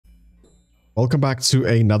Welcome back to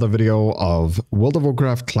another video of World of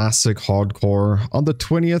Warcraft Classic Hardcore on the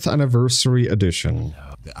 20th Anniversary Edition.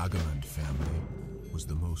 The Agamand family was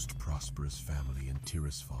the most prosperous family in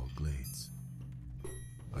Tirisfal Glades.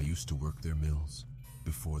 I used to work their mills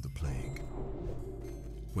before the plague.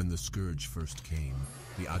 When the Scourge first came,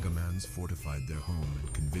 the Agamans fortified their home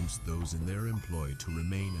and convinced those in their employ to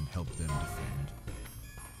remain and help them defend.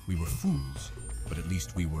 We were fools, but at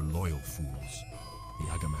least we were loyal fools. The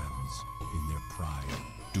Agamans, in their pride,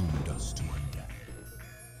 doomed us to undeath.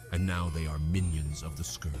 And now they are minions of the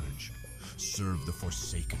Scourge. Serve the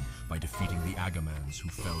Forsaken by defeating the Agamans who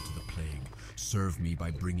fell to the plague. Serve me by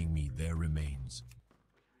bringing me their remains.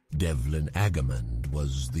 Devlin Agamand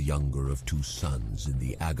was the younger of two sons in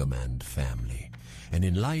the Agamand family, and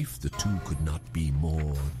in life the two could not be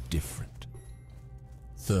more different.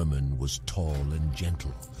 Thurman was tall and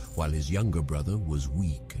gentle, while his younger brother was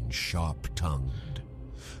weak and sharp-tongued.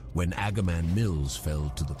 When Agamand Mills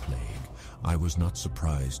fell to the plague, I was not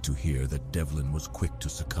surprised to hear that Devlin was quick to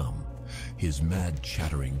succumb. His mad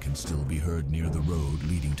chattering can still be heard near the road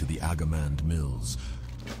leading to the Agamand Mills.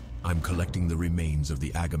 I'm collecting the remains of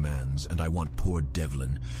the Agamans, and I want poor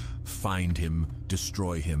Devlin. Find him,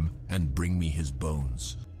 destroy him, and bring me his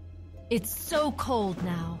bones. It's so cold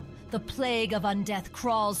now. The plague of undeath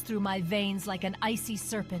crawls through my veins like an icy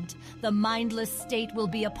serpent. The mindless state will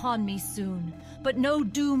be upon me soon. But no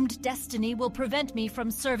doomed destiny will prevent me from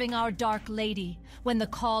serving our Dark Lady. When the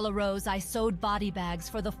call arose, I sewed body bags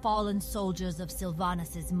for the fallen soldiers of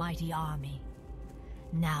Sylvanas' mighty army.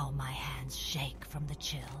 Now my hands shake from the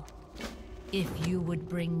chill. If you would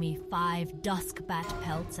bring me 5 dusk bat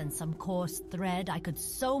pelts and some coarse thread, I could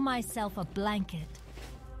sew myself a blanket.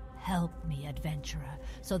 Help me, adventurer,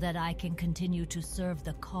 so that I can continue to serve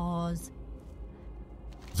the cause.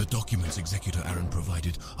 The documents Executor Aaron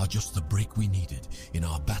provided are just the break we needed in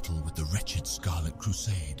our battle with the wretched Scarlet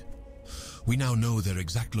Crusade. We now know their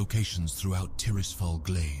exact locations throughout Tirisfal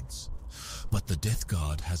Glades. But the Death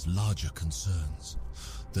Guard has larger concerns.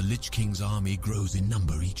 The Lich King's army grows in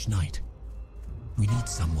number each night. We need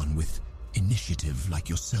someone with initiative like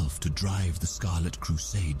yourself to drive the Scarlet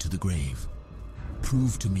Crusade to the grave.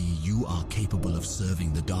 Prove to me you are capable of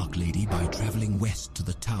serving the Dark Lady by traveling west to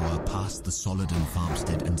the tower past the Soladin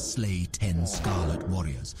farmstead and slay 10 Scarlet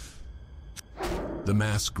Warriors. The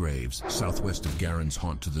mass graves southwest of Garen's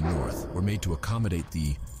haunt to the north were made to accommodate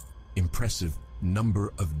the impressive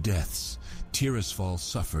number of deaths Tirisfal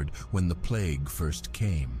suffered when the plague first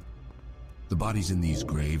came. The bodies in these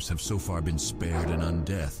graves have so far been spared an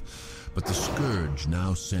undeath, but the Scourge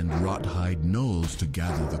now send Rothhide gnolls to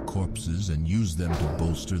gather the corpses and use them to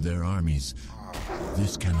bolster their armies.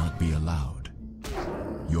 This cannot be allowed.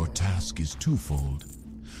 Your task is twofold.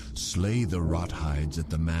 Slay the Rothides at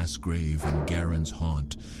the mass grave in Garen's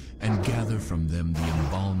haunt, and gather from them the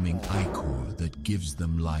embalming ichor that gives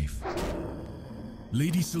them life.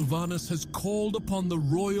 Lady Sylvanas has called upon the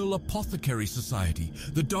Royal Apothecary Society.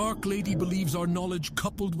 The Dark Lady believes our knowledge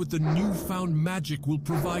coupled with the newfound magic will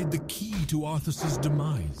provide the key to Arthas's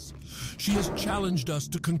demise. She has challenged us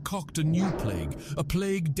to concoct a new plague, a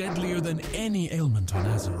plague deadlier than any ailment on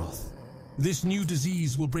Azeroth. This new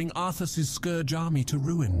disease will bring Arthas's Scourge army to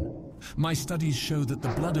ruin. My studies show that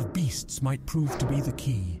the blood of beasts might prove to be the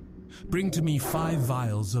key. Bring to me 5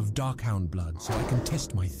 vials of Darkhound blood so I can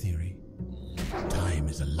test my theory. Time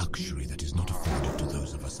is a luxury that is not afforded to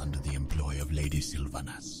those of us under the employ of Lady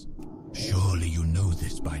Sylvanas. Surely you know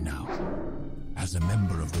this by now. As a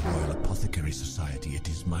member of the Royal Apothecary Society, it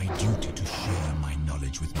is my duty to share my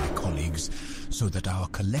knowledge with my colleagues so that our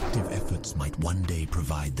collective efforts might one day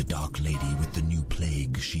provide the Dark Lady with the new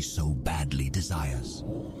plague she so badly desires.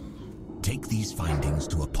 Take these findings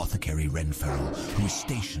to Apothecary Renferrel, who is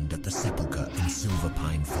stationed at the Sepulchre in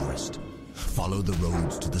Silverpine Forest. Follow the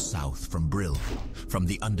roads to the south from Brill. From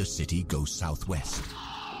the Undercity, go southwest.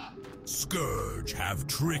 Scourge have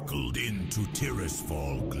trickled into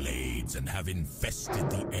Tirisfal Glades and have infested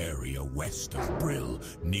the area west of Brill,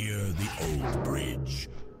 near the Old Bridge.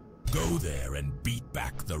 Go there and beat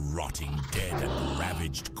back the rotting dead and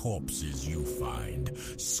ravaged corpses you find.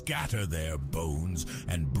 Scatter their bones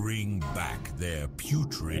and bring back their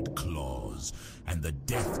putrid claws, and the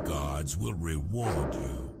Death Guards will reward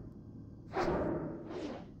you.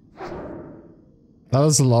 That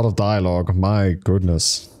is a lot of dialogue, my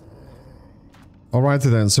goodness. Alrighty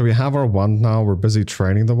then, so we have our wand now, we're busy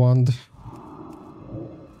training the wand.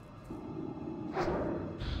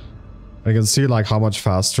 You can see like how much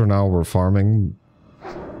faster now we're farming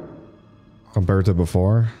compared to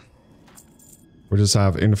before. We just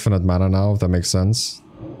have infinite mana now, if that makes sense.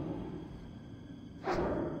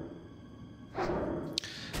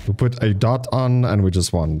 We put a dot on and we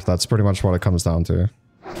just won. That's pretty much what it comes down to.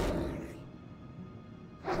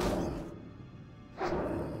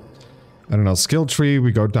 And in our skill tree,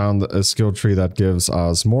 we go down a skill tree that gives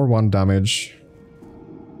us more 1 damage.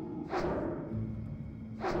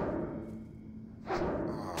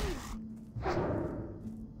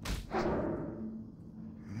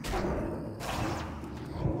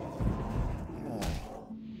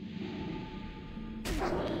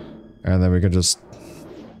 And then we can just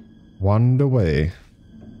wander away.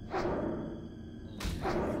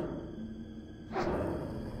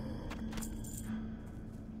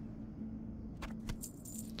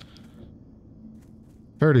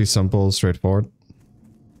 Fairly simple, straightforward.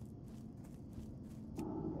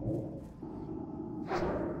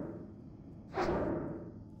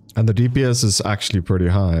 And the DPS is actually pretty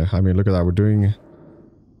high. I mean, look at that. We're doing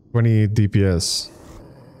 20 DPS.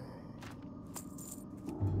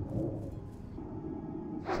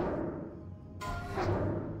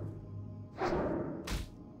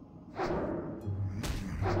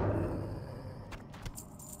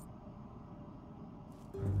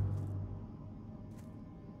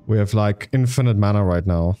 We have like infinite mana right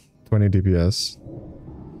now. 20 DPS.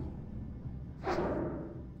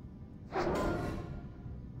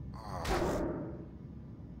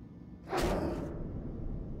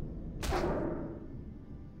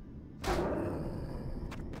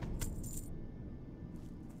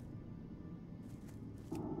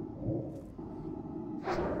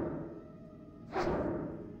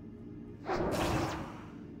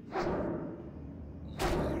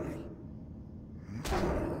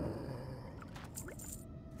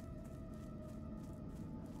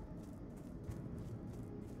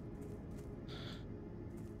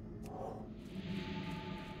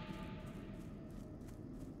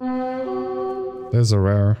 There's a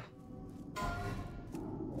rare.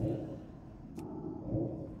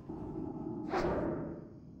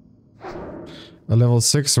 A level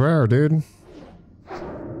 6 rare, dude.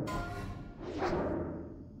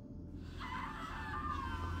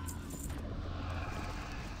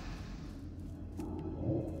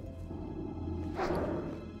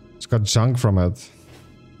 It's got junk from it.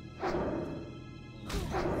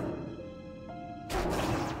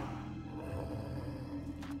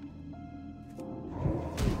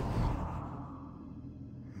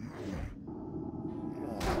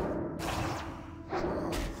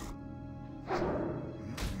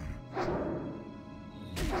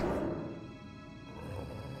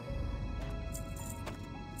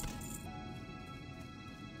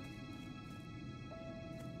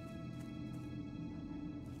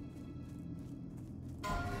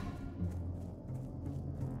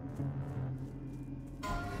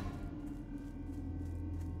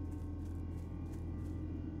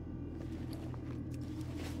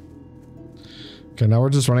 Okay, now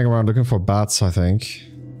we're just running around looking for bats, I think.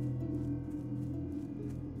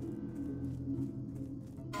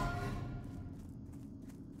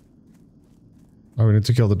 Oh, we need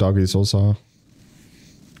to kill the doggies also.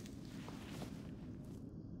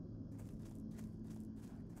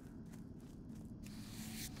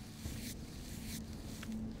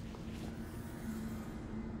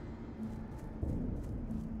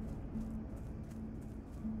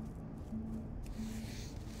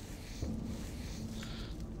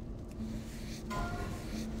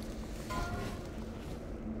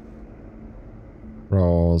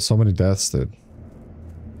 Bro, so many deaths, dude.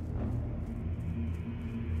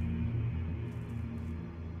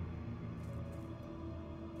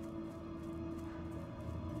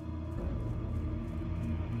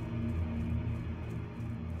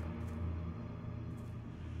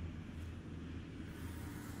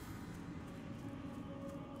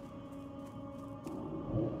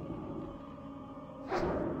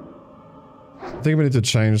 I think we need to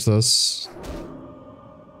change this.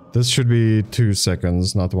 This should be 2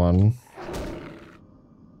 seconds, not 1.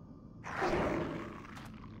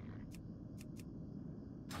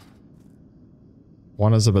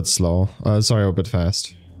 One is a bit slow. Sorry, a bit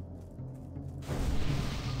fast.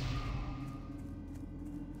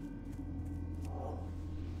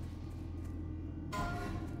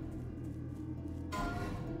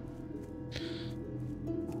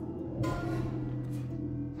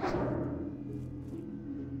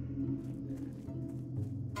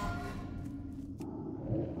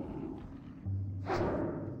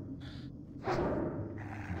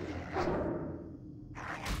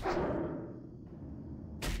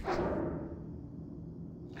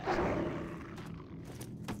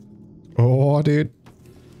 Oh, dude.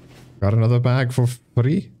 Got another bag for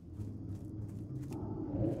free.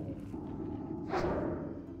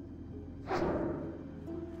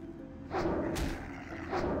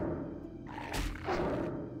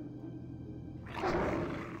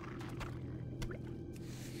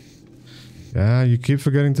 Yeah, you keep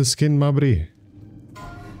forgetting to skin my buddy.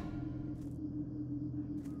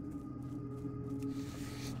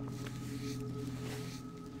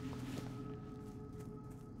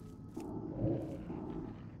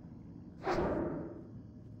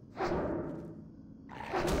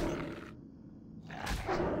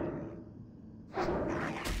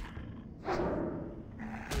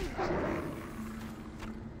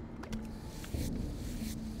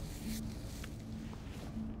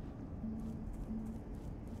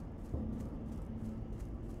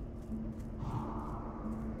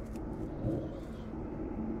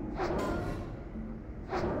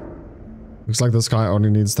 Looks like this guy only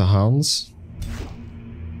needs the hounds.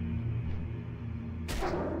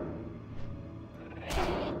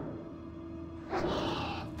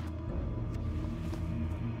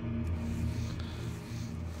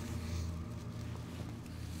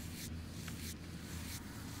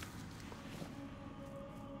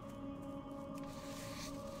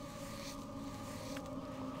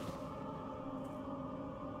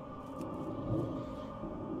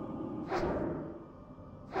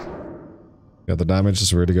 Yeah, the damage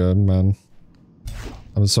is really good, man.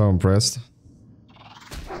 I'm so impressed.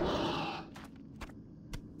 And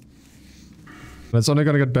it's only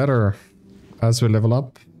gonna get better as we level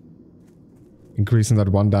up. Increasing that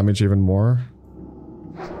 1 damage even more.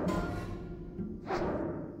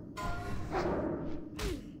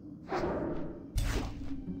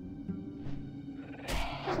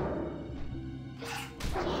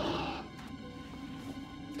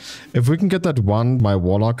 If we can get that one my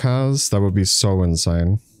warlock has, that would be so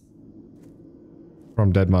insane.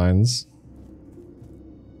 From Dead Mines.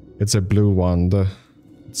 It's a blue wand.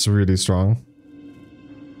 It's really strong.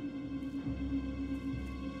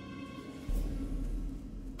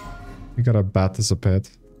 We got a bat as a pet.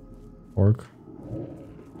 Orc.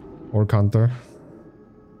 Orc hunter.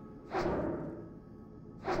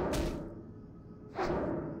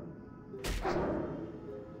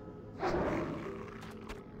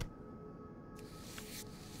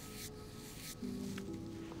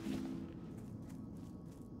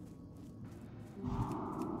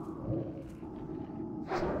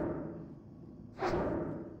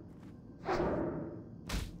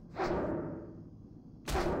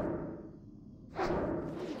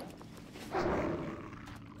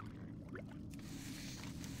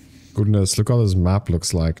 Goodness, look how this map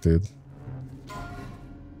looks like, dude.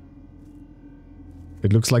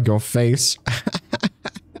 It looks like your face.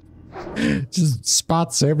 Just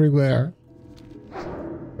spots everywhere.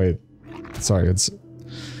 Wait, sorry, it's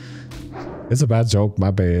a bad joke, my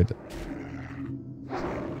bad.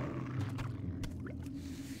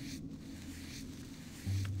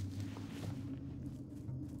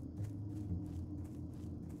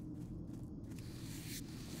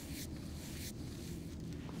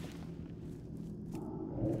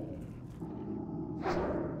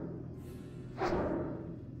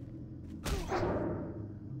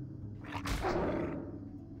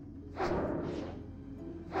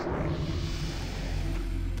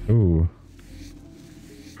 Ooh.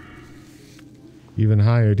 Even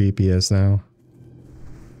higher DPS now.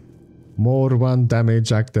 More 1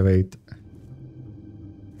 damage activate.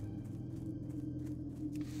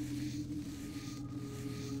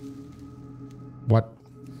 What?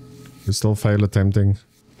 You still fail attempting.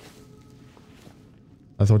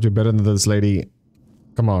 I thought you're better than this lady.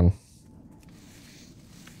 Come on.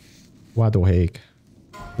 What the heck?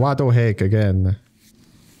 What the heck again?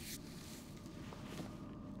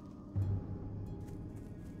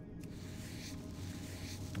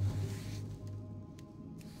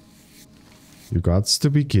 You gots to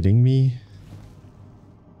be kidding me.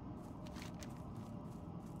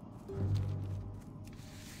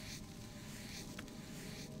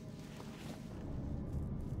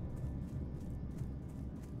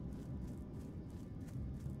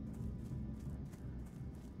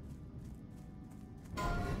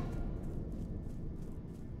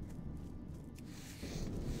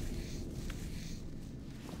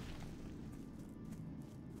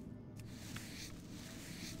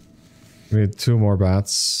 We need 2 more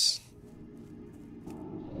bats.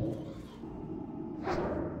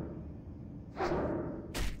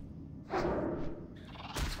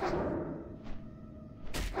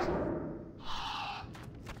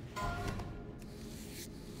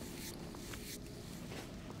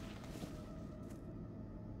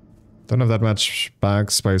 Don't have that much bag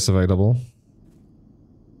space available.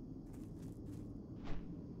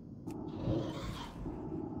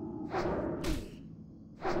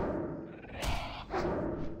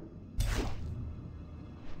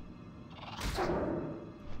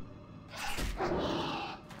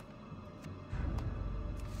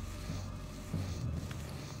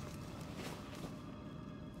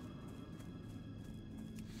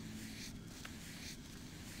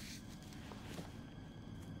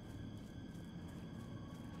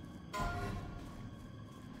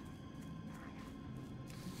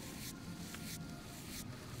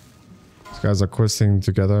 guys are questing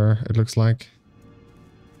together, it looks like.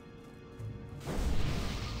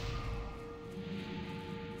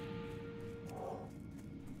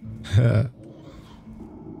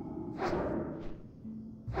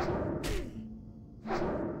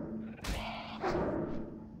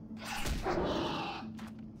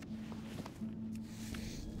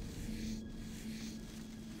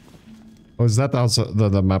 Oh, is that also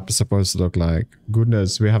the map is supposed to look like?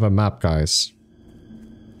 Goodness, we have a map, guys.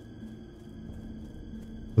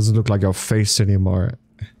 Doesn't look like your face anymore.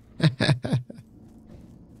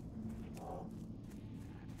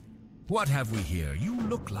 What have we here? You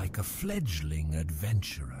look like a fledgling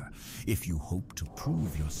adventurer. If you hope to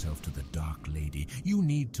prove yourself to the Dark Lady, you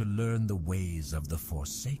need to learn the ways of the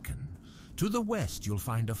Forsaken. To the west, you'll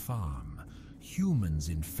find a farm. Humans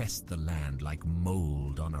infest the land like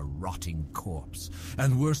mold on a rotting corpse.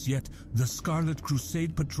 And worse yet, the Scarlet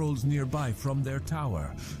Crusade patrols nearby from their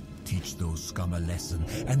tower. Teach those scum a lesson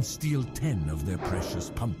and steal 10 of their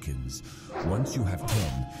precious pumpkins. Once you have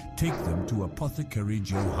 10, take them to Apothecary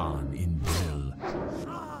Johann in Brill.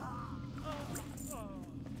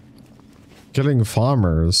 Killing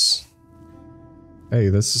farmers. Hey,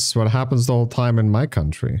 this is what happens the whole time in my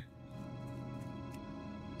country.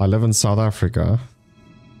 I live in South Africa.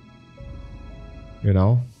 You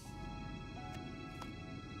know?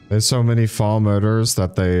 There's so many farm murders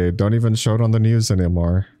that they don't even show it on the news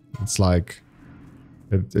anymore. It's like...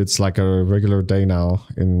 It's like a regular day now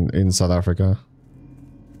in South Africa.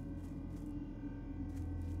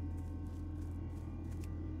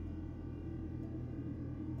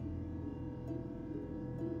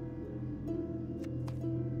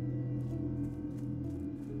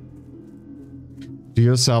 Do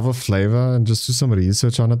yourself a flavor and just do some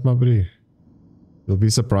research on it, my buddy. You'll be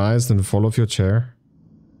surprised and fall off your chair.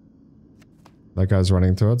 That guy's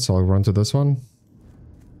running to it, so I'll run to this one.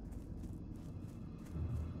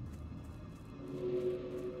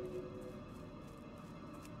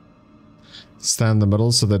 Stand in the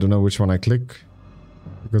middle so they don't know which one I click.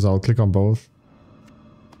 Because I'll click on both.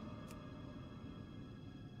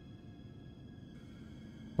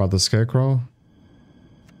 About the scarecrow.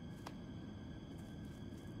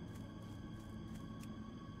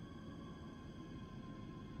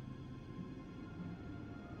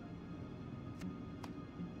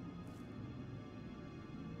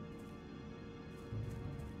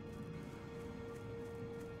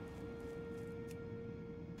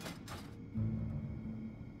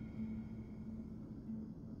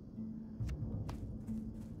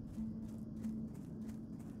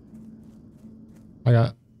 I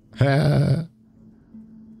got...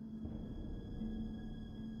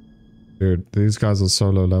 Dude, these guys are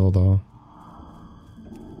so low level though.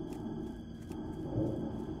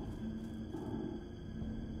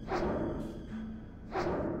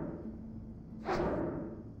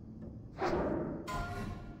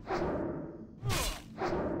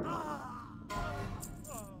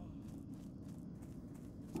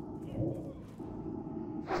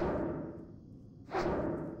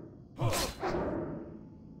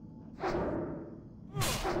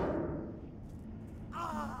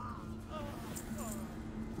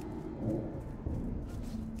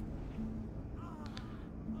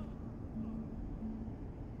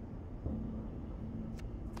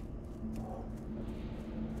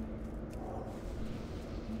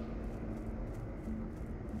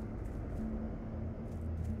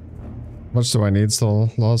 How much do I need still?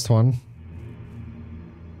 Last one.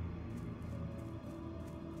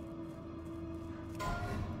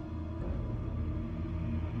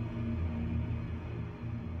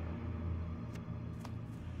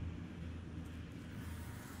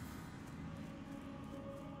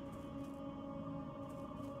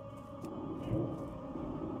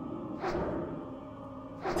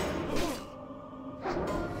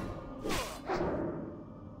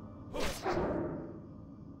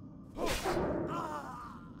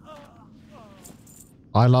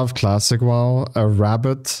 I love classic WoW. A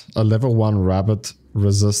rabbit, a level 1 rabbit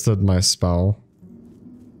resisted my spell.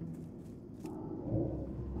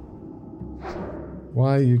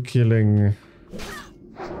 Why are you killing...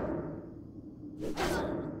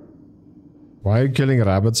 Why are you killing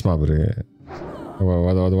rabbits, Mabri?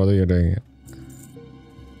 What are you doing?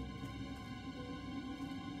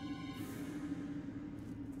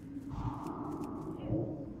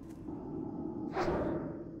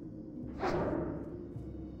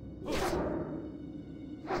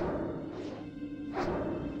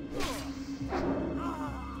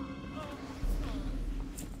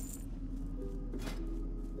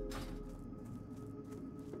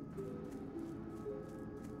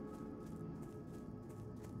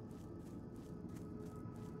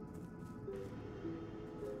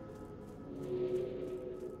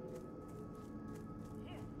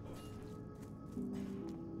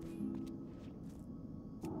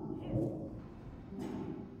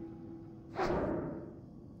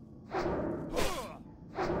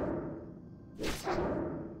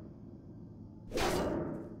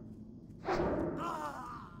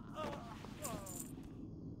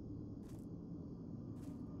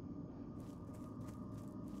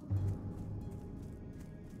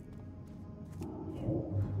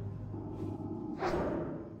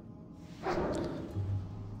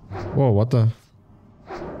 Whoa, what the?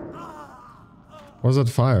 Was it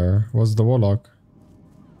fire? Was it the warlock?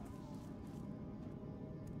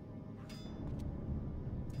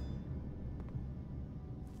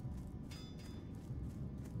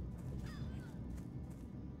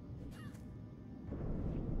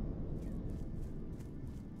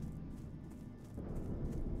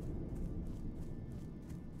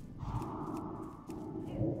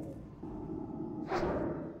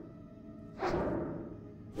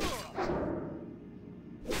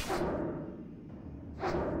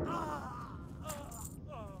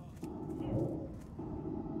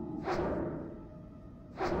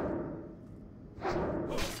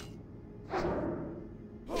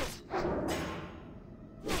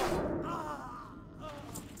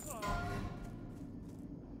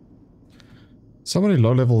 So many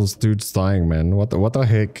low levels dudes dying, man. What the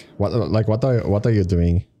heck? What are you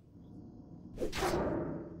doing?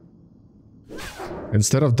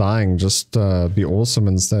 Instead of dying, just be awesome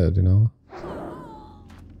instead, you know?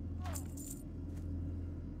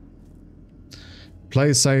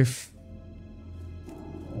 Play safe.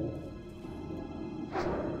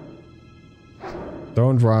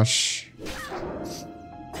 Don't rush.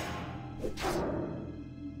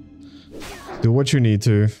 Do what you need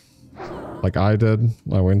to. Like I did.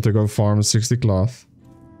 I went to go farm 60 cloth.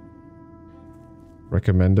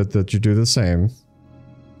 Recommended that you do the same.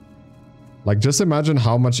 Like, just imagine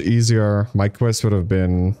how much easier my quest would have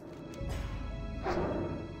been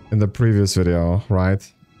in the previous video,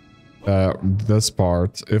 right? This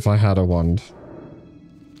part, if I had a wand.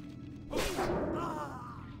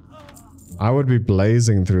 I would be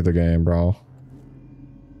blazing through the game, bro.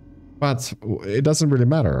 But it doesn't really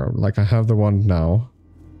matter. Like, I have the wand now.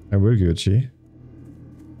 And we're Gucci.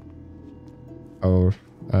 Oh,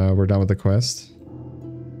 we're done with the quest.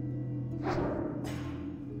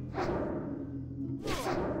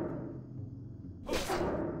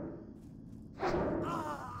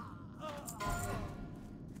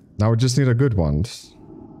 Now we just need a good wand.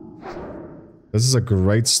 This is a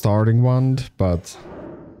great starting wand, but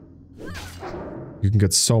you can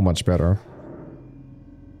get so much better.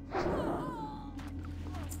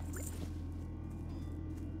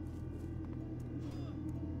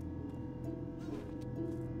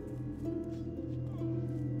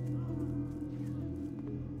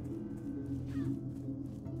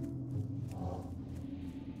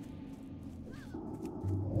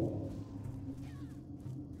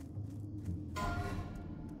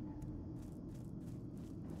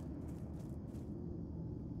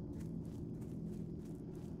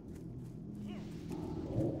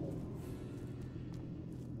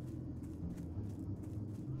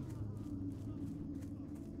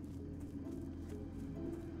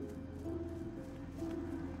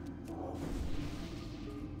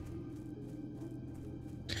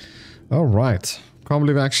 All right. Can't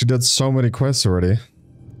believe I actually did so many quests already.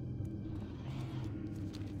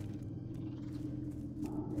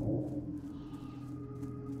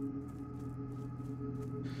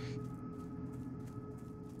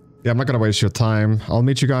 Yeah, I'm not gonna waste your time. I'll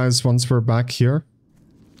meet you guys once we're back here.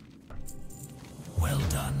 Well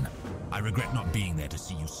done. I regret not being there to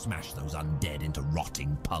see you smash those undead into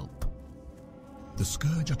rotting pulp. The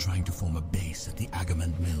Scourge are trying to form a base at the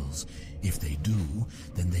Agamand Mills. If they do,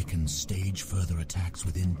 then they can stage further attacks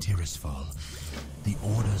within Tirisfal. The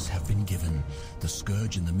orders have been given. The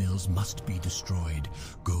Scourge in the mills must be destroyed.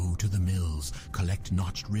 Go to the mills, collect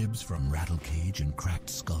notched ribs from Rattlecage and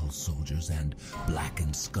Cracked Skull soldiers and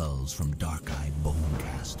blackened skulls from Dark-Eyed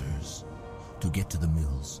Bonecasters. To get to the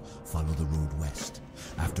mills, follow the road west.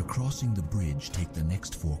 After crossing the bridge, take the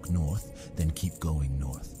next fork north, then keep going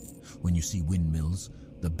north. When you see windmills,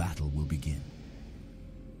 the battle will begin.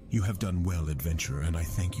 You have done well, adventurer, and I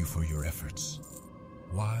thank you for your efforts.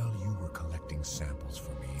 While you were collecting samples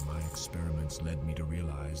for me, my experiments led me to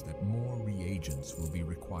realize that more reagents will be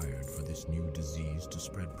required for this new disease to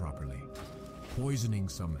spread properly. Poisoning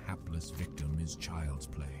some hapless victim is child's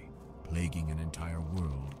play. Plaguing an entire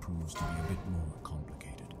world proves to be a bit more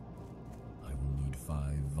complicated. I will need 5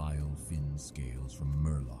 vile fin scales from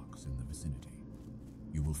murlocs in the vicinity.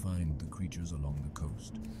 You will find the creatures along the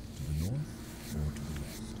coast, to the north or to the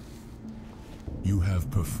west. You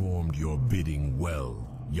have performed your bidding well,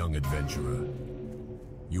 young adventurer.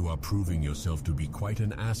 You are proving yourself to be quite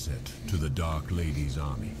an asset to the Dark Lady's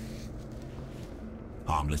army.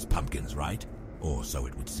 Harmless pumpkins, right? Or so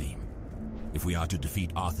it would seem. If we are to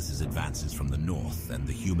defeat Arthas's advances from the north and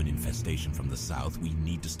the human infestation from the south, we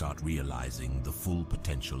need to start realizing the full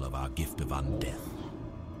potential of our gift of undeath.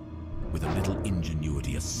 With a little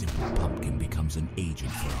ingenuity, a simple pumpkin becomes an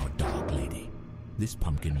agent for our Dark Lady. This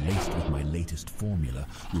pumpkin, laced with my latest formula,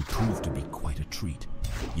 will prove to be quite a treat.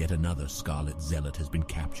 Yet another Scarlet Zealot has been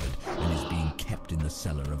captured and is being kept in the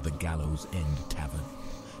cellar of the Gallows End Tavern.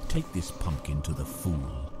 Take this pumpkin to the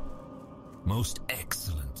fool. Most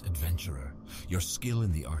excellent adventurer. Your skill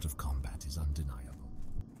in the art of combat is undeniable.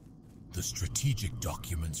 The strategic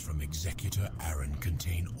documents from Executor Aaron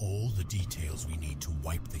contain all the details we need to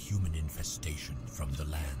wipe the human infestation from the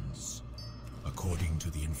lands. According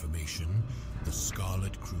to the information, the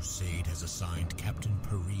Scarlet Crusade has assigned Captain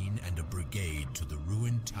Perrine and a brigade to the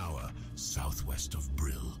ruined tower southwest of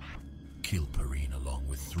Brill. Kill Perrine along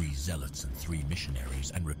with 3 zealots and 3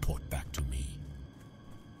 missionaries and report back to me.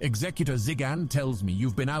 Executor Zigan tells me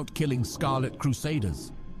you've been out killing Scarlet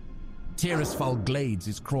Crusaders. Tirisfal Glades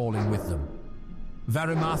is crawling with them.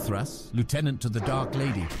 Varimathras, lieutenant to the Dark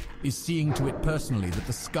Lady, is seeing to it personally that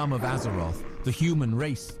the scum of Azeroth, the human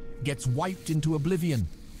race, gets wiped into oblivion.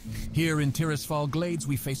 Here in Tirisfal Glades,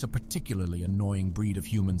 we face a particularly annoying breed of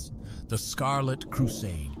humans, the Scarlet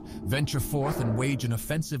Crusade. Venture forth and wage an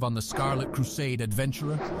offensive on the Scarlet Crusade,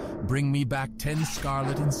 adventurer. Bring me back 10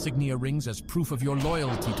 Scarlet insignia rings as proof of your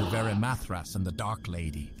loyalty to Varimathras and the Dark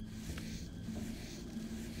Lady.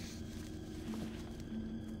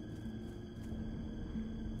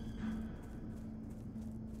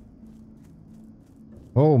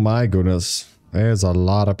 Oh my goodness. There's a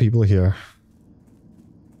lot of people here.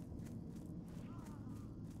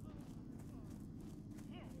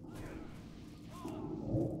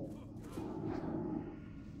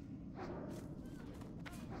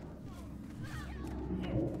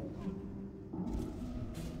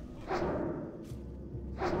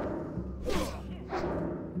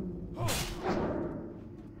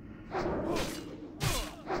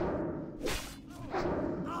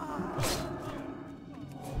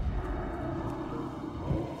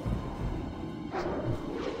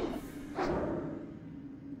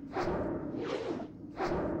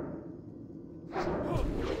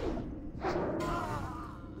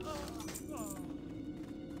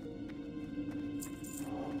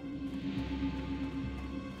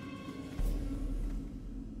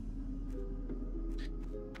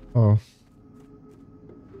 Oh.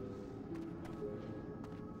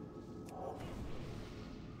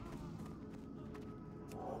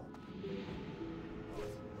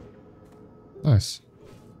 Nice.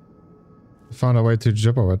 Found a way to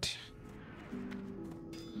jibber it.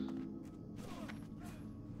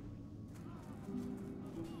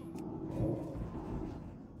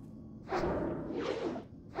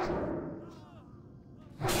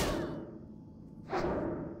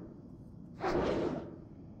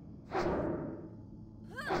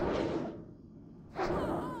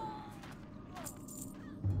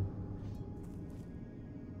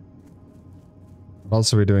 What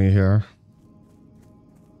else are we doing here?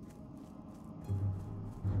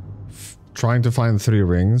 Trying to find 3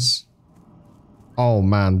 rings. Oh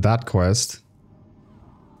man, that quest.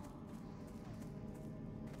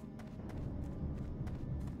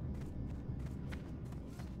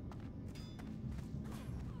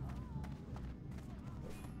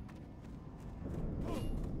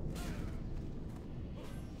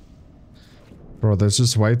 Bro, there's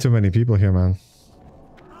just way too many people here, man.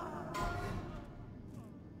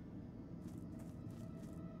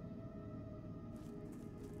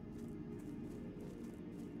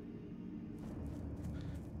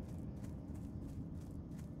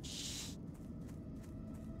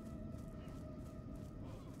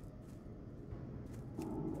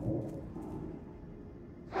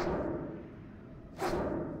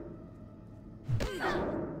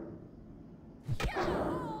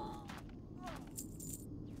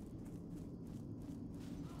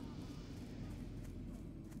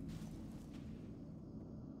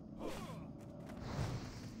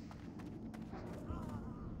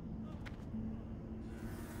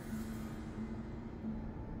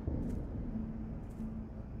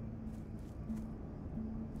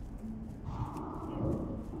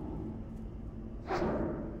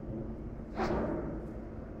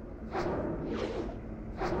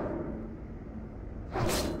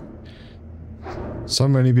 So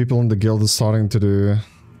many people in the guild is starting to do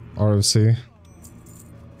ROC.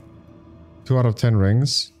 2 out of 10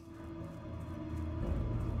 rings.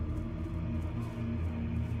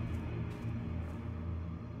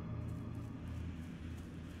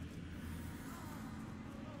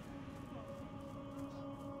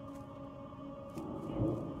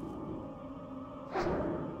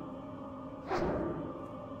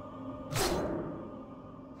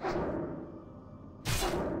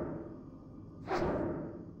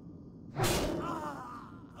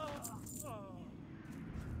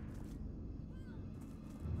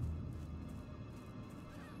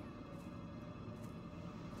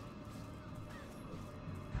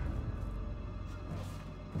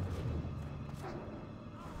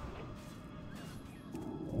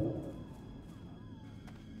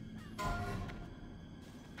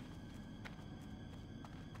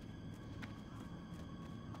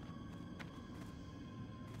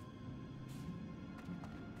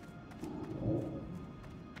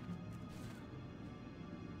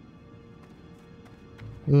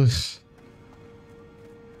 Ugh.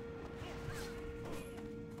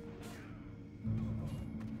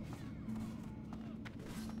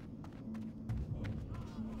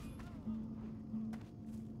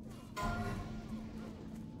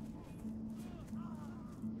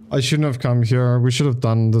 I shouldn't have come here. We should have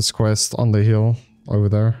done this quest on the hill over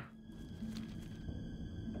there.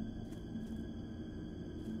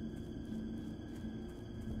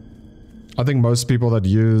 I think most people that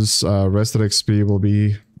use rested XP will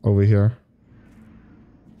be over here.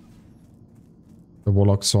 The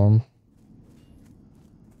Warlock Swarm.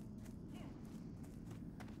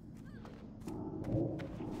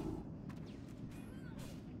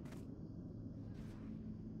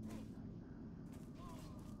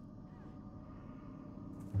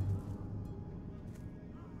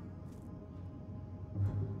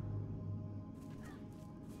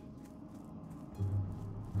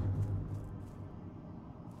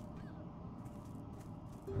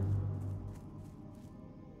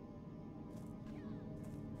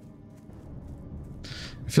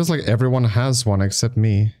 It feels like everyone has one except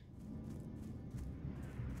me.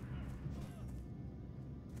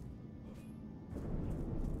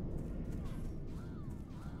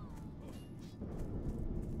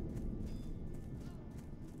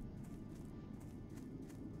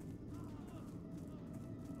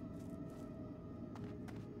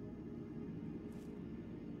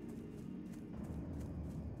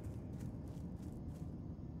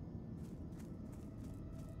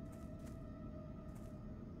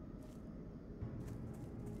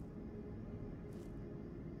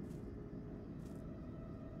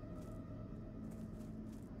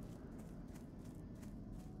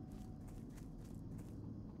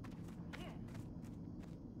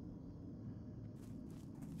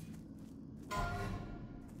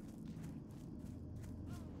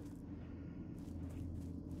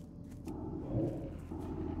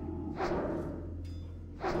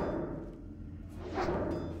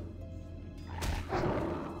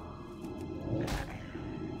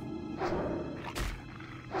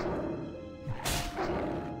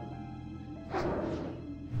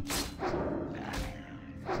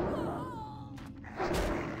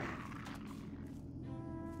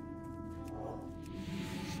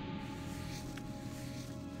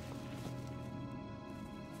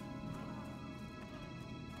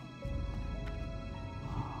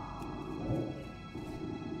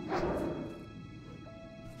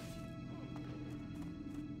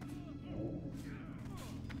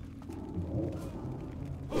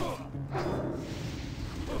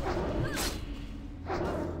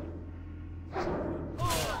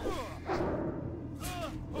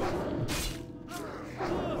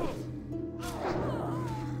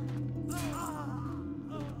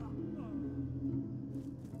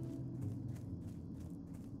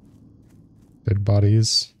 Dead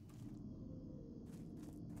bodies.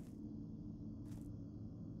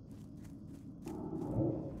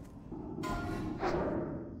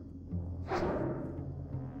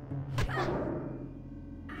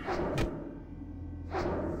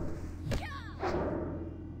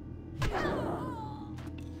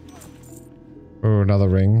 Oh, another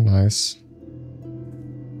ring. Nice.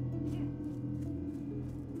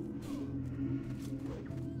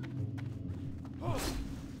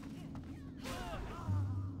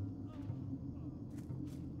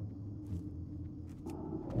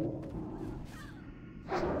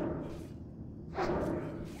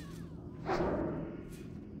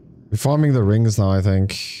 We're farming the rings now, I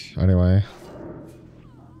think. Anyway.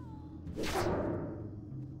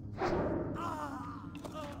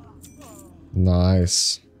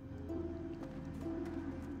 Nice.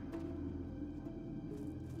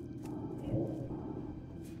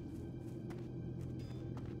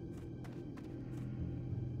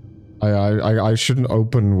 I shouldn't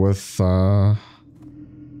open with the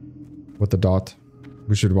dot.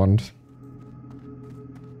 We should want.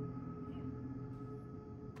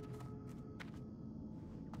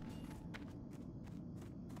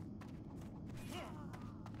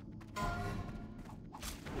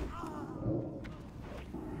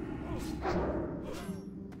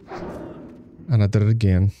 And I did it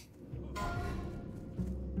again.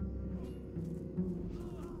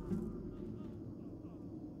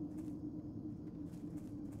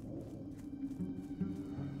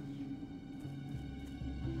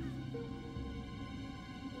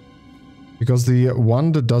 Because the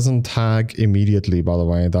one that doesn't tag immediately, by the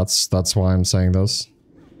way, that's why I'm saying this.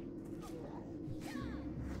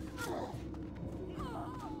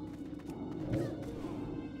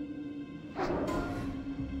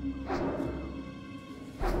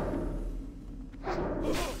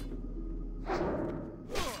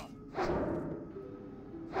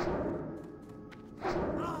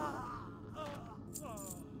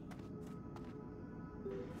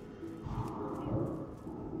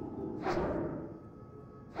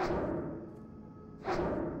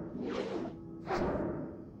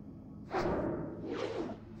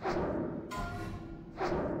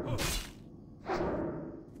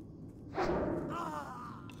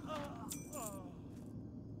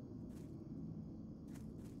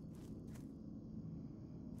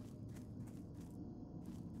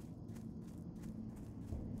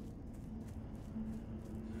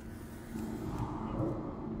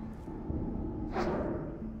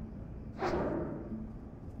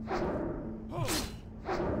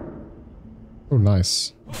 Oh,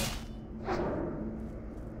 nice.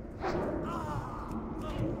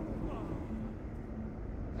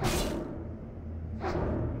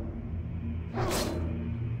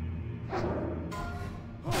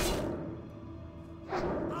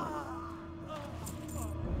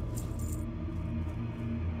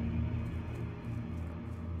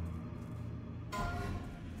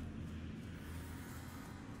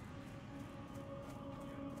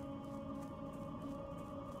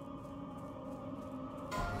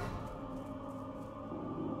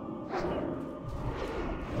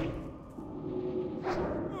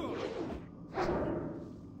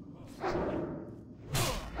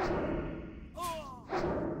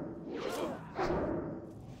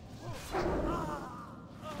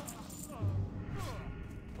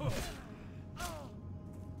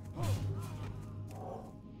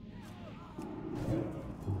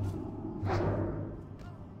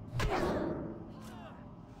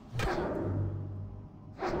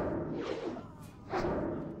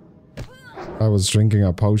 I was drinking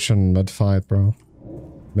a potion mid-fight, bro.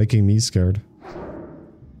 Making me scared.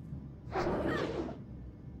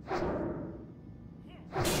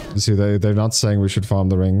 You see, they're not saying we should farm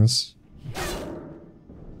the rings.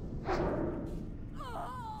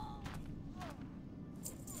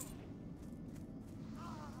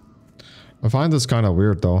 I find this kind of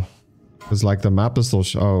weird, though. Because, like, the map is still...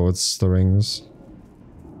 oh, it's the rings.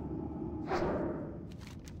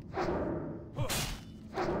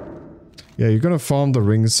 Yeah, you're gonna farm the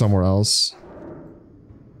rings somewhere else.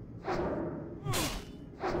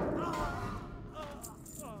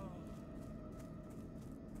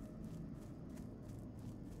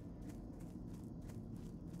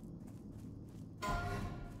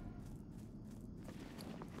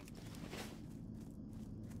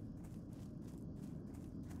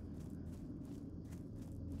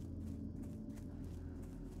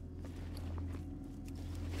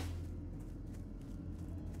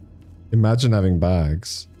 Imagine having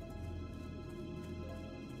bags.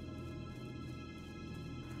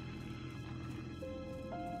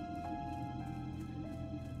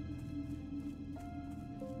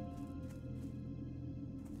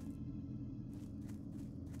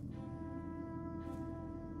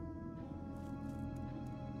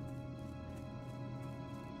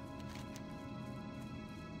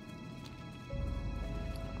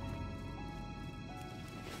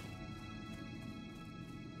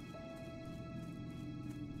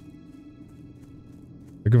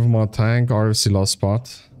 Looking for more tank, RFC lost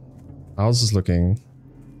spot. How's this looking?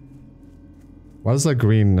 Why is that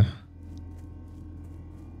green?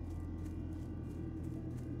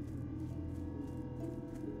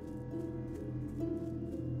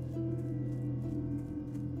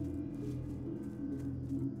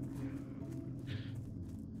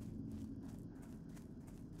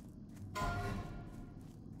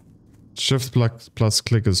 Shift plus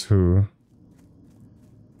click is who?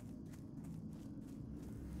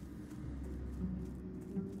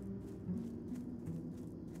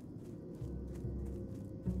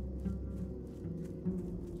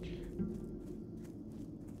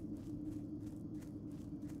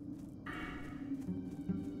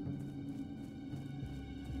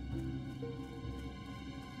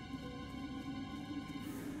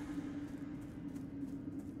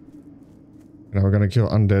 Now we're gonna kill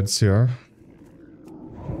undeads here.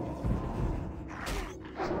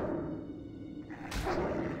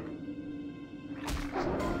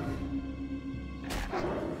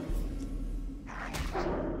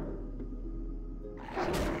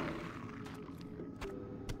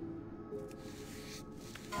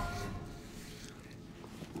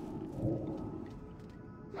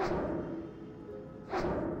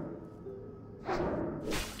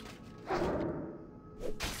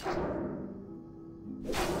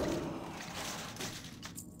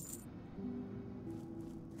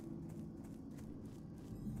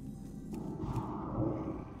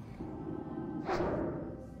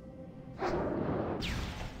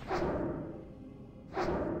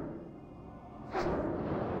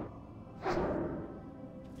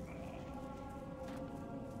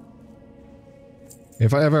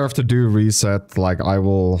 If I ever have to do reset, like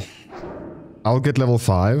I'll get level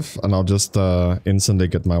 5 and I'll just instantly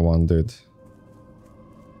get my one, dude.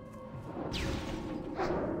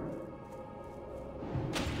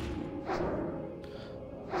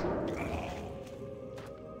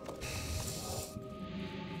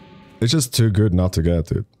 It's just too good not to get,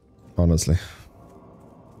 dude. Honestly.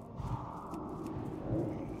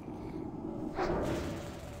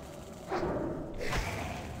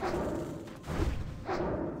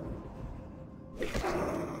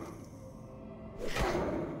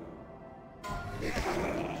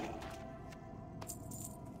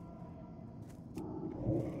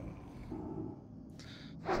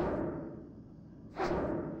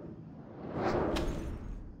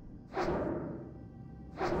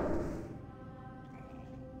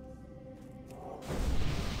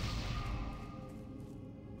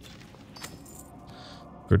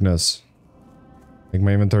 Goodness. Make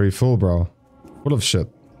my inventory full, bro. Full of shit.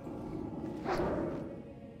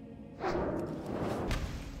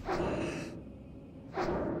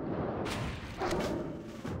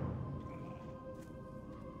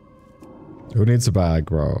 Who needs a bag,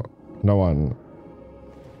 bro? No one.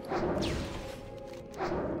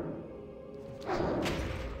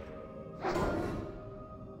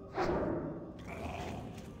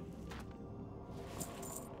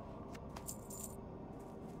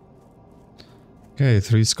 Okay,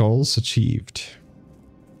 3 skulls achieved.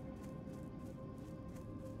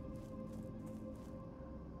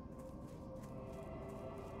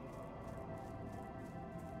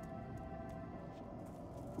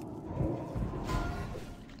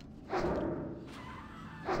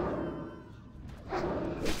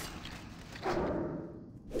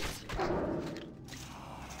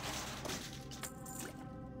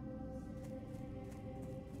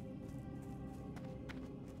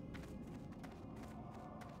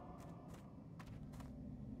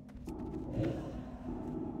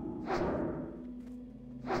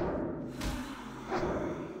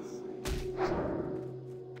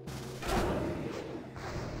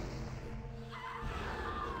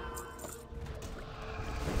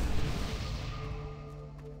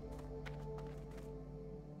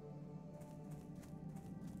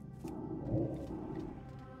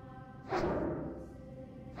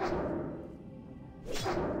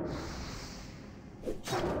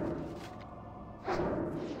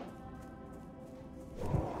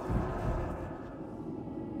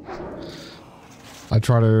 I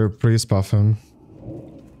try to priest buff him.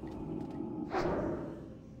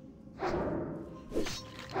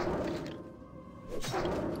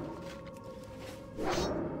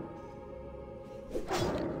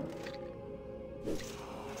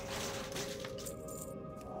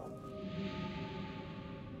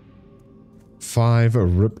 Five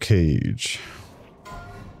ribcage.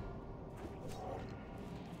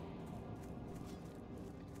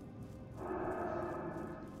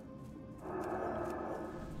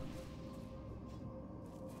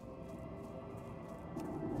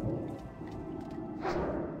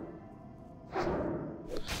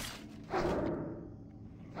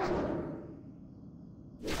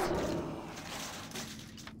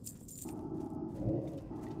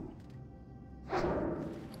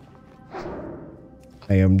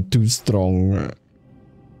 I am too strong.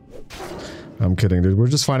 I'm kidding, dude. We're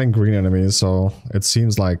just fighting green enemies, so it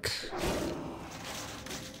seems like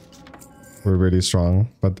we're really strong.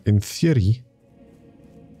 But in theory,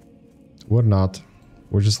 we're not.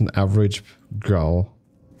 We're just an average girl.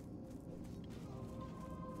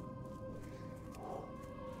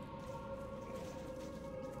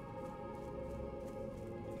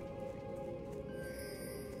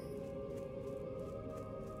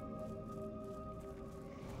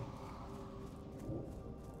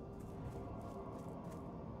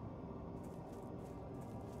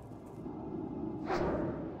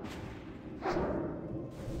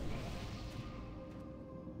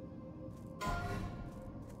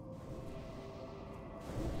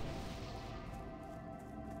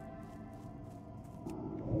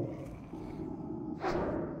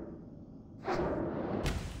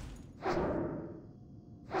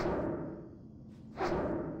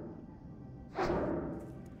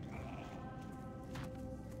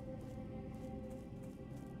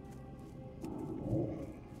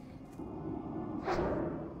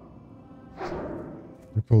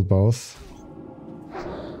 We pulled both.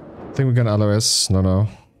 I think we can LOS. No.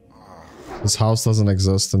 This house doesn't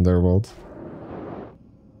exist in their world.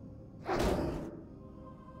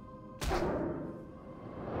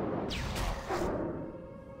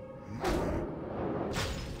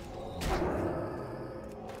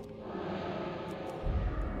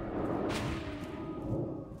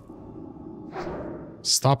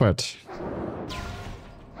 Stop it.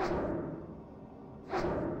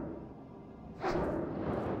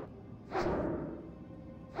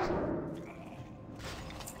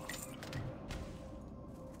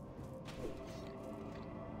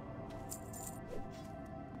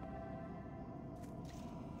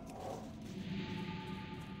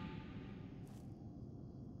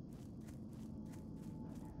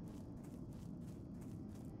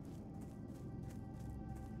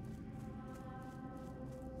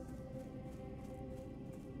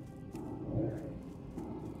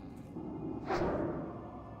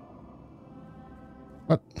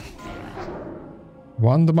 What?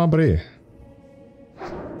 Juan de Mabre.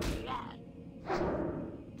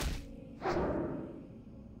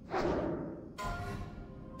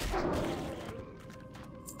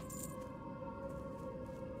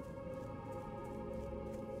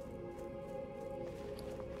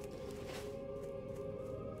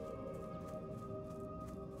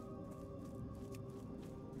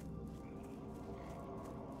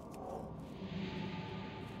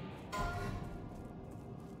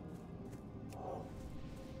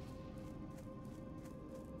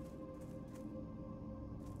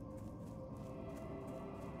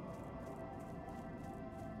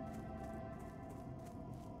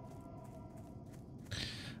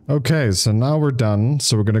 Okay, so now we're done.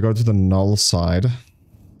 So we're gonna go to the null side.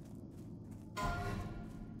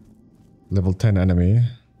 Level 10 enemy.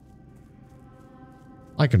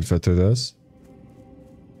 I can fit through this.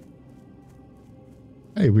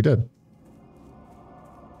 Hey, we did.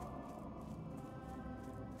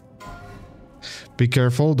 Be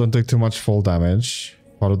careful, don't take too much fall damage.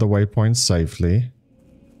 Follow the waypoint safely.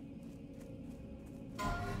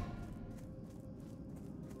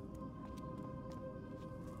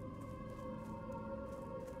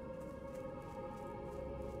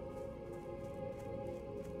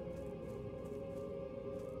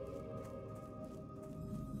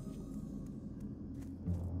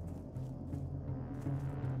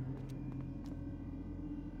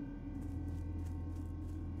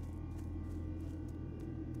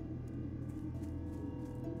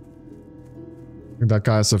 I think that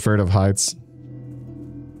guy's afraid of heights.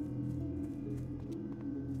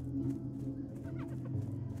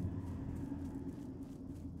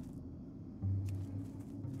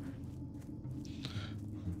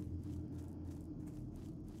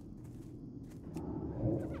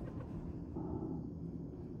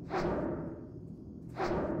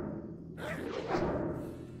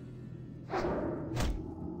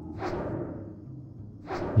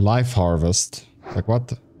 Life harvest. Like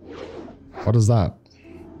what? What is that?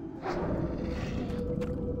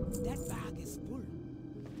 That bag is full.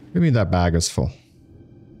 What do you mean that bag is full?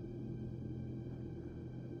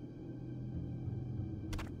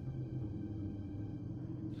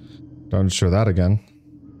 Don't show that again.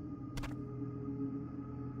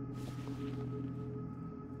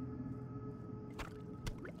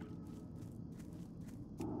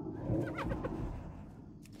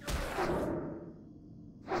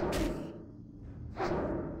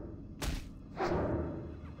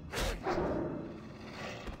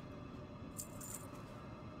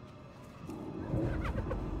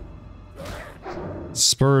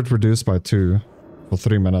 Spirit reduced by 2 for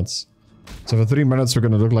 3 minutes. So for 3 minutes we're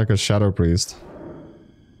gonna look like a shadow priest.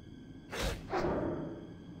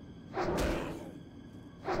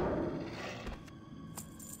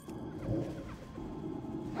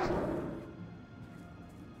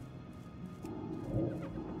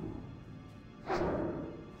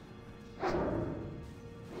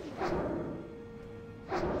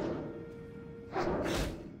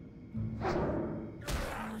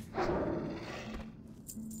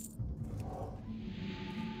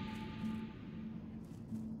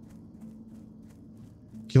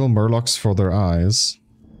 Kill murlocs for their eyes.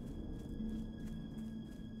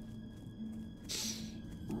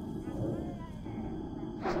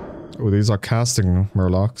 Oh, these are casting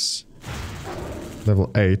murlocs. Level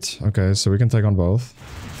 8. Okay, so we can take on both.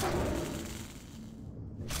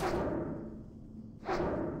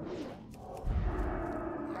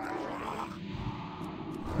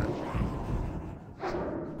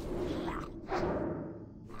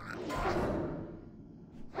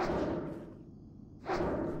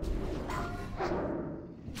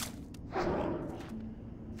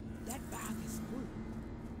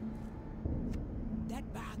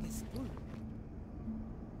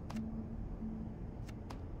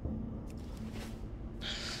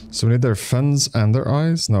 So we need their fins and their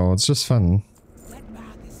eyes? No, it's just fin. That bag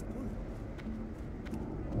is full.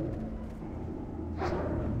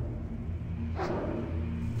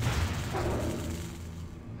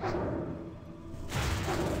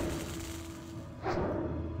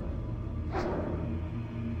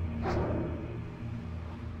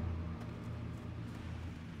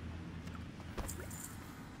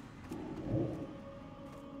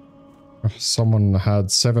 Someone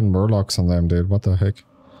had 7 murlocs on them, dude. What the heck?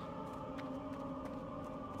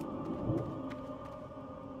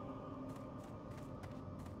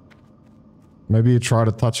 Maybe you try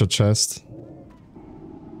to touch a chest.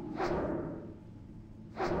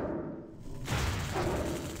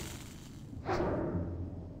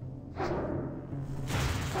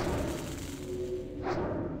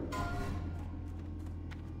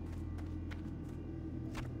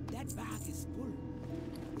 That bag is full.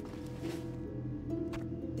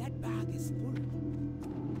 That bag is full.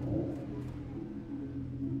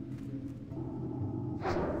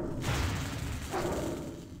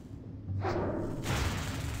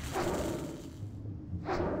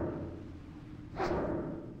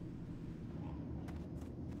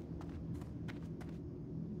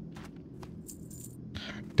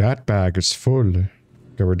 That bag is full.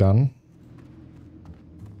 Okay, we're done.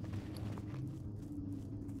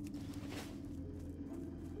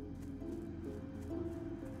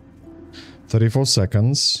 "34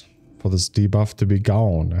 seconds for this debuff to be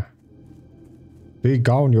gone." Be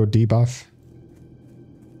gone, your debuff.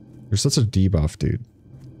 You're such a debuff, dude.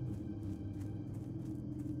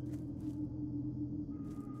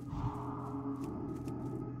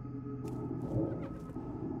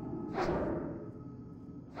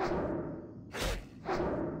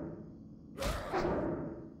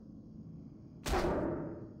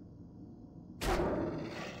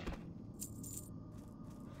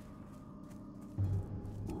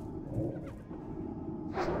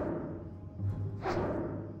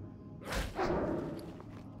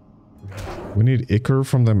 We need ichor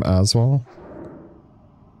from them as well.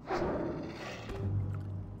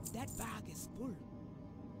 That bag is full.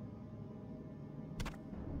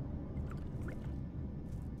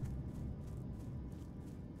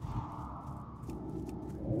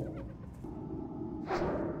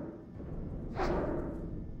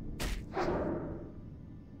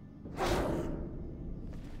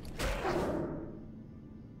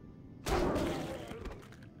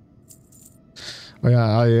 Oh yeah,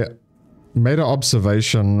 I made an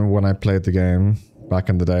observation when I played the game back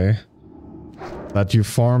in the day that you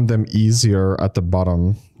farm them easier at the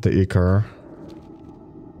bottom, the ichor.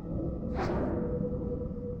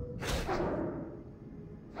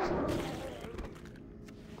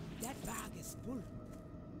 That bag is full.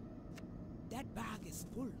 That bag is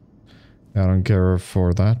full. I don't care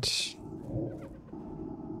for that.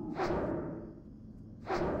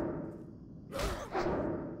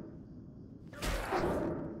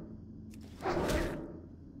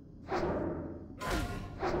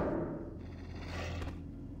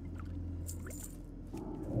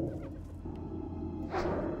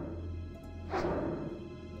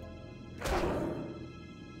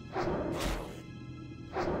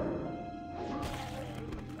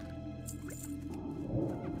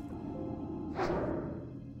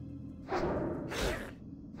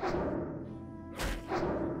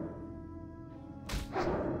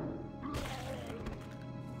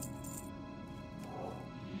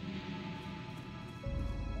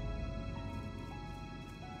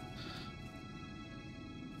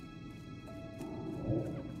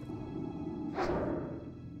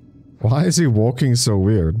 Why is he walking so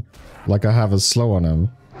weird? Like I have a slow on him.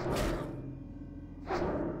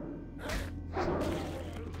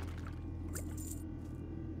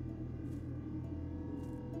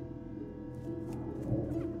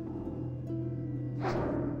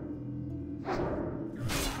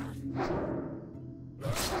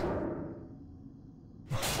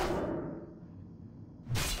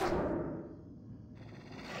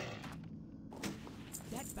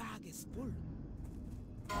 That bag is full.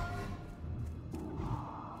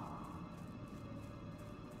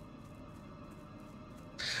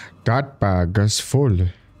 That bag is full.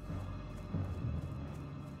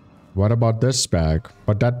 What about this bag?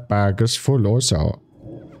 But that bag is full also.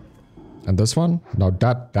 And this one? No,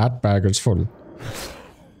 that bag is full.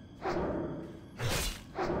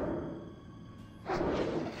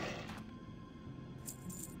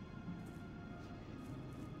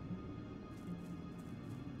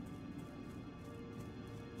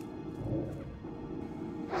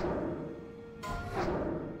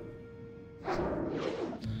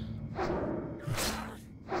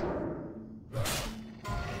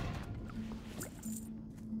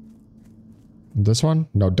 This one?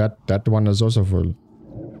 No, that one is also full.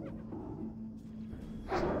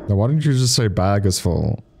 Now why don't you just say bag is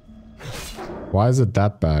full? Why is it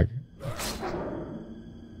that bag?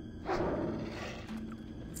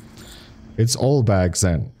 It's all bags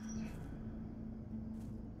then.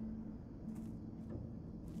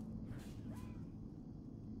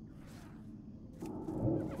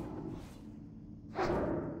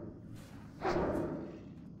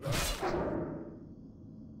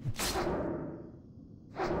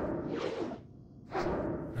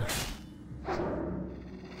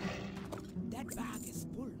 That bag is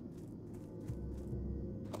full.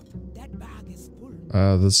 That bag is full.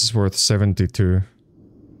 This is worth 72.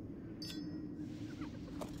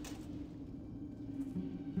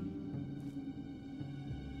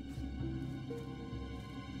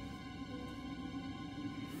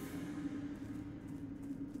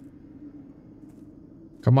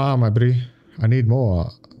 Come on, my buddy. I need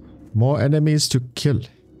more. More enemies to kill.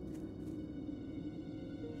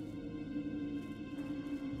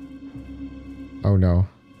 Oh no.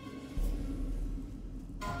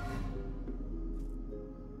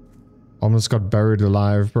 Almost got buried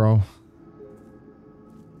alive, bro.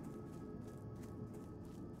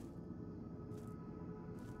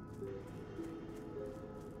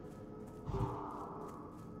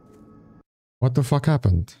 What the fuck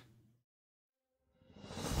happened?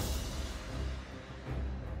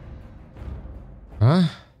 Huh?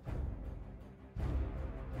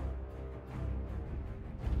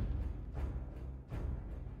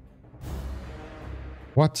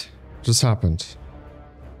 What just happened?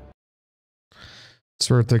 I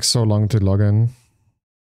swear it takes so long to log in.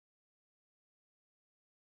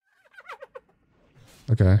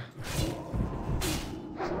 Okay.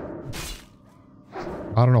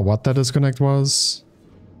 I don't know what that disconnect was.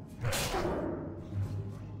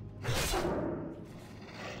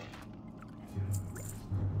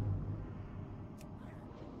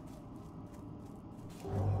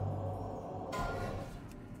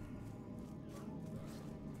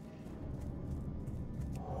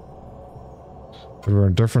 We're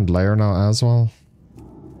in a different layer now as well.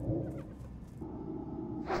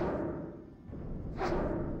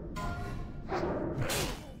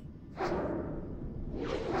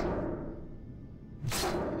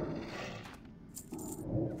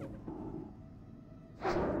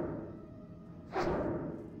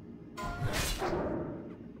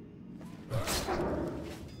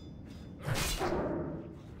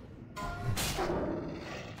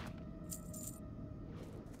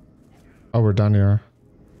 Oh, we're done here.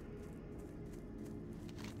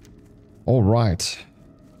 All right.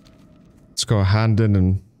 Let's go hand in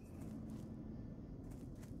and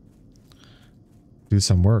do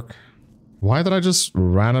some work. Why did I just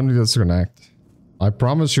randomly disconnect? I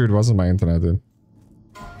promise you it wasn't my internet, dude.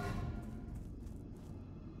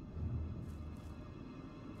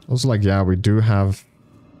 Also, like, yeah, we do have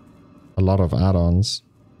a lot of add-ons.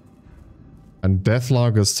 And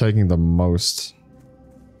Deathlog is taking the most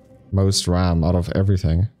RAM out of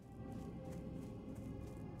everything.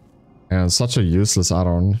 And it's such a useless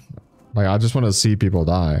add-on. Like, I just want to see people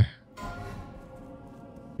die.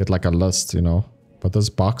 Get like a list, you know. But this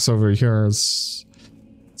box over here is...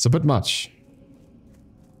 it's a bit much.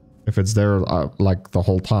 If it's there, like, the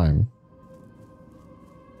whole time.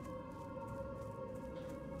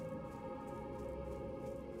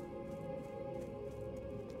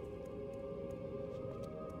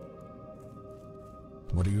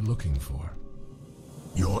 What are you looking for?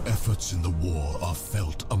 Your efforts in the war are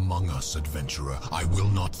felt among us, adventurer. I will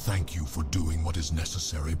not thank you for doing what is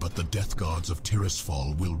necessary, but the death guards of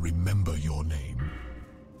Tirisfal will remember your name.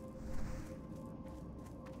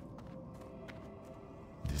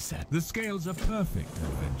 The scales are perfect,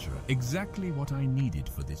 adventurer. Exactly what I needed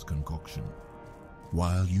for this concoction.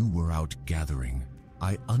 While you were out gathering,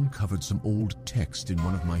 I uncovered some old text in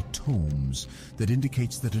one of my tomes that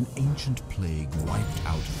indicates that an ancient plague wiped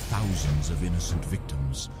out thousands of innocent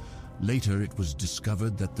victims. Later, it was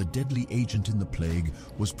discovered that the deadly agent in the plague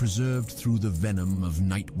was preserved through the venom of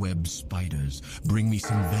nightweb spiders. Bring me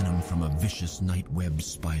some venom from a vicious nightweb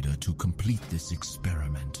spider to complete this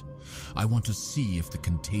experiment. I want to see if the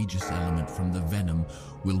contagious element from the venom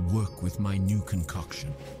will work with my new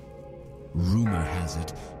concoction. Rumor has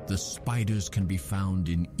it, the spiders can be found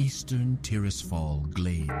in eastern Tirisfal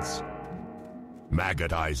glades.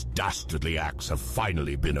 Maggot Eye's dastardly acts have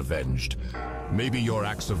finally been avenged. Maybe your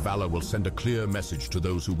acts of valor will send a clear message to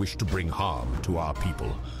those who wish to bring harm to our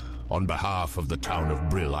people. On behalf of the town of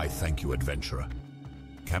Brill, I thank you, adventurer.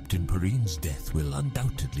 Captain Perrine's death will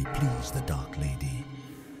undoubtedly please the Dark Lady.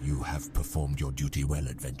 You have performed your duty well,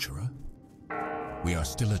 adventurer. We are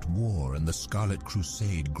still at war, and the Scarlet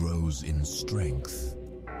Crusade grows in strength.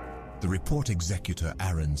 The report Executor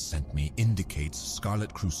Aaron sent me indicates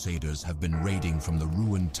Scarlet Crusaders have been raiding from the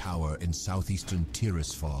ruined tower in southeastern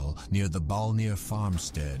Tirisfal near the Balnir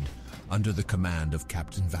farmstead under the command of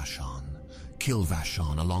Captain Vashon. Kill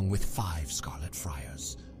Vashon along with 5 Scarlet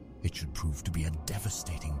Friars. It should prove to be a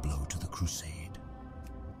devastating blow to the Crusade.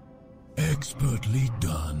 Expertly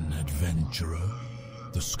done, adventurer.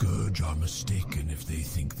 The Scourge are mistaken if they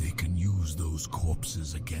think they can use those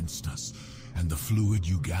corpses against us, and the fluid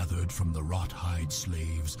you gathered from the wrought-hide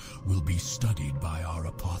slaves will be studied by our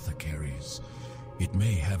apothecaries. It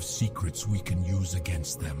may have secrets we can use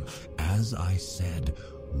against them. As I said,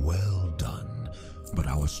 well done. But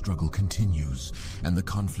our struggle continues, and the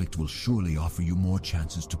conflict will surely offer you more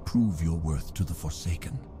chances to prove your worth to the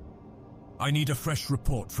Forsaken. I need a fresh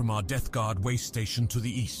report from our Death Guard way station to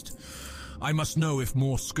the east. I must know if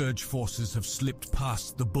more Scourge forces have slipped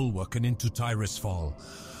past the bulwark and into Tirisfal.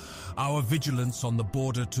 Our vigilance on the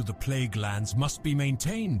border to the Plague Lands must be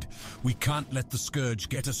maintained. We can't let the Scourge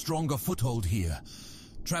get a stronger foothold here.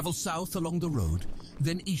 Travel south along the road,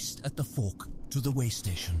 then east at the fork to the way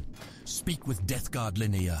station. Speak with Death Guard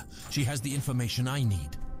Linnea. She has the information I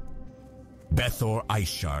need. Bethor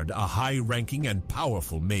Iceshard, a high-ranking and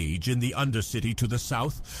powerful mage in the Undercity to the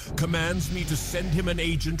south, commands me to send him an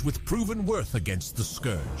agent with proven worth against the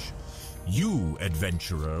Scourge. You,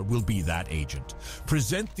 adventurer, will be that agent.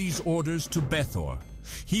 Present these orders to Bethor.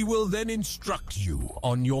 He will then instruct you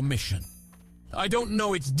on your mission. I don't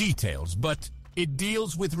know its details, but it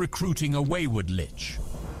deals with recruiting a wayward lich,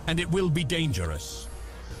 and it will be dangerous.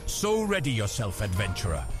 So ready yourself,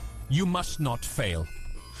 adventurer. You must not fail.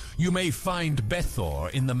 You may find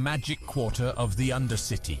Bethor in the magic quarter of the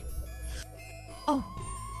Undercity. Oh,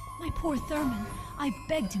 my poor Thurman. I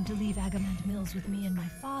begged him to leave Agamand Mills with me and my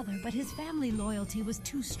father, but his family loyalty was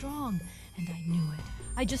too strong, and I knew it.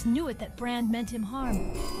 I just knew it that Brand meant him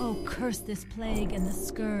harm. Oh, curse this plague and the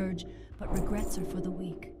Scourge, but regrets are for the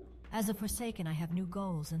weak. As a Forsaken, I have new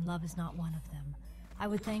goals, and love is not one of them. I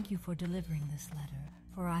would thank you for delivering this letter,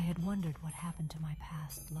 for I had wondered what happened to my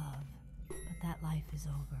past love. But that life is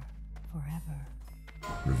over, forever.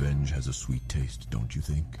 Revenge has a sweet taste, don't you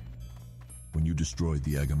think? When you destroyed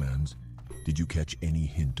the Agamans, did you catch any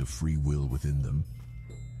hint of free will within them?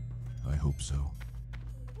 I hope so.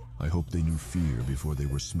 I hope they knew fear before they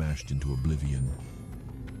were smashed into oblivion.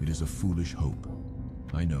 It is a foolish hope,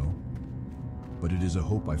 I know, but it is a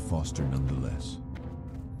hope I foster nonetheless.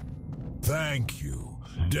 Thank you.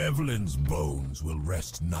 Devlin's bones will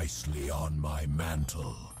rest nicely on my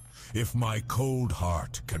mantle. If my cold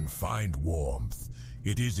heart can find warmth,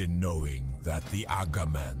 it is in knowing that the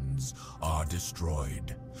Agamans are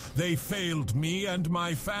destroyed. They failed me and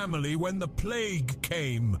my family when the plague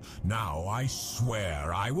came. Now I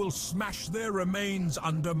swear I will smash their remains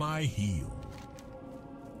under my heel.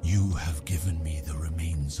 You have given me the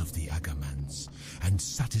remains of the Agamans and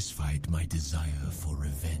satisfied my desire for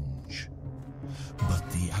revenge. But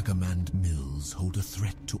the Agamand mills hold a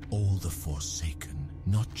threat to all the Forsaken,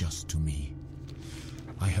 not just to me.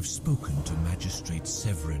 I have spoken to Magistrate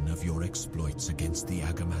Severin of your exploits against the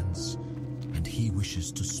Agamans, and he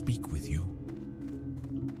wishes to speak with you.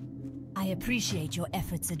 I appreciate your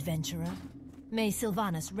efforts, adventurer. May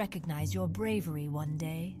Sylvanas recognize your bravery one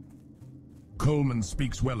day. Coleman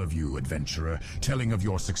speaks well of you, adventurer, telling of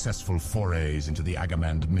your successful forays into the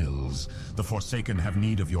Agamand mills. The Forsaken have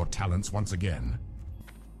need of your talents once again.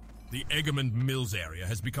 The Agamand Mills area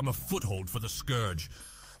has become a foothold for the Scourge.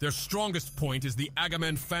 Their strongest point is the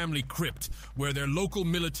Agamand family crypt, where their local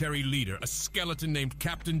military leader, a skeleton named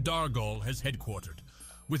Captain Dargol, has headquartered.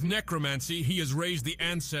 With necromancy, he has raised the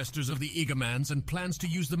ancestors of the Agamans and plans to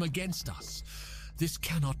use them against us. This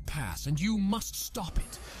cannot pass, and you must stop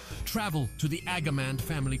it. Travel to the Agamand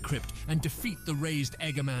family crypt and defeat the raised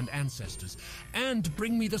Agamand ancestors, and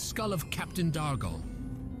bring me the skull of Captain Dargol.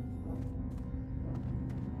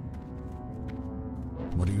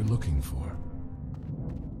 What are you looking for?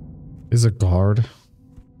 Is a guard.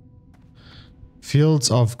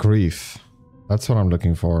 Fields of Grief. That's what I'm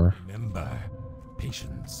looking for. Remember,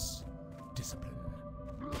 patience, discipline.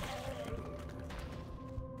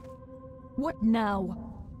 What now?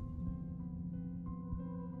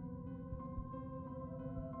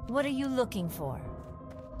 What are you looking for?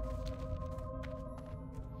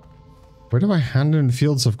 Where do I hand in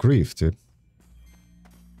Fields of Grief, dude?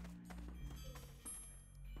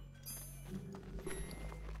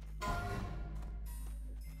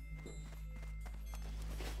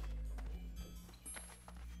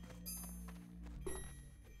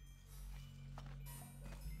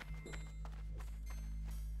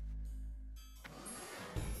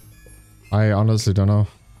 I honestly don't know.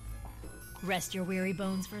 Rest your weary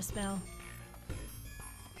bones for a spell.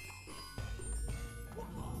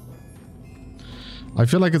 I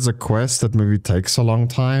feel like it's a quest that maybe takes a long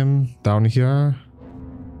time down here.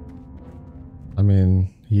 I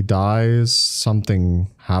mean, he dies, something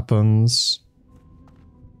happens.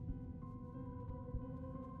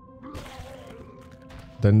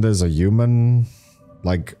 Then there's a human.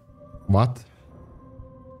 Like, what?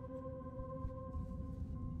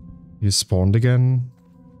 He spawned again?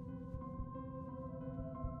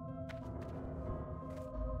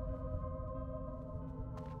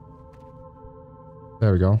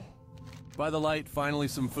 There we go. By the light, finally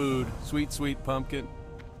some food. Sweet, sweet pumpkin.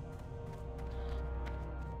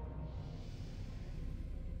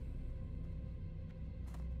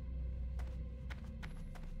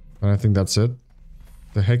 And I think that's it.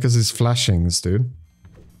 The heck is these flashings, dude?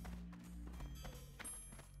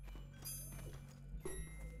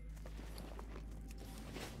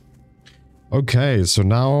 Okay, so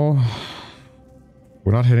now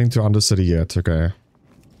we're not heading to Undercity yet, okay.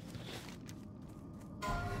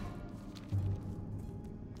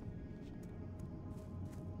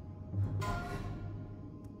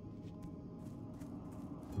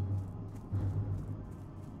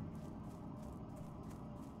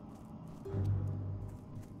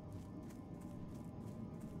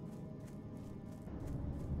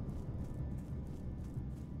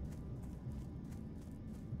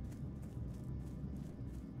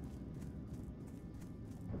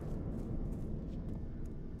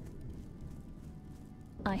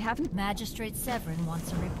 I haven't. Magistrate Severin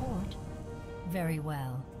wants a report. Very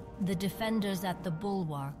well. The defenders at the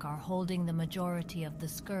Bulwark are holding the majority of the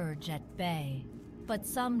Scourge at bay, but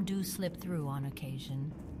some do slip through on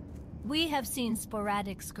occasion. We have seen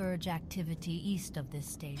sporadic Scourge activity east of this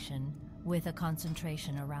station, with a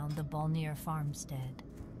concentration around the Balnir farmstead.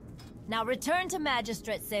 Now return to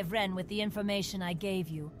Magistrate Severin with the information I gave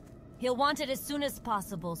you. He'll want it as soon as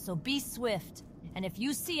possible, so be swift. And if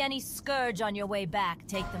you see any Scourge on your way back,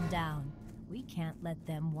 take them down. We can't let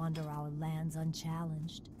them wander our lands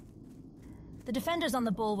unchallenged. The defenders on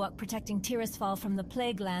the bulwark protecting Tirisfal from the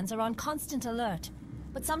plague lands are on constant alert,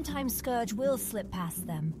 but sometimes Scourge will slip past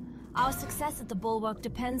them. Our success at the bulwark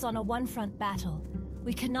depends on a one-front battle.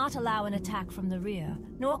 We cannot allow an attack from the rear,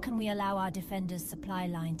 nor can we allow our defenders' supply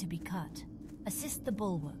line to be cut. Assist the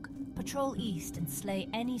bulwark, patrol east and slay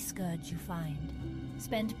any Scourge you find.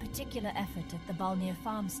 Spend particular effort at the Balnir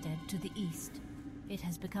farmstead to the east. It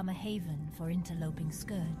has become a haven for interloping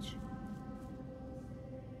Scourge.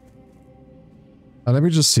 Let me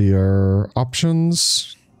just see your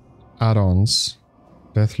options, add-ons,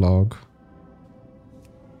 death log.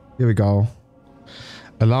 Here we go.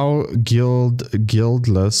 Allow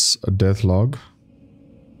guildless death log.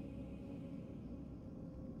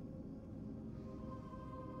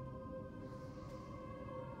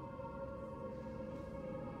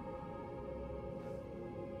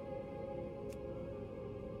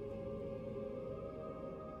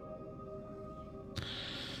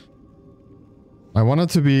 I want it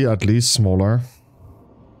to be at least smaller.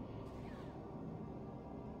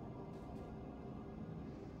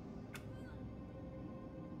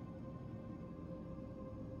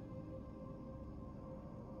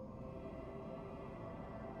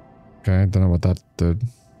 Okay, I don't know what that did.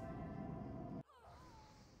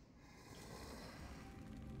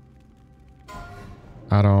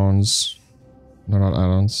 Add-ons. No, not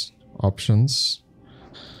add-ons. Options.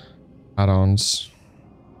 Add-ons.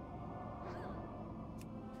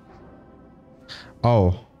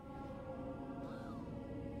 Oh.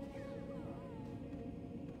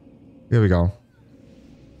 Here we go.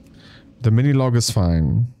 The mini log is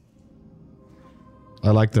fine.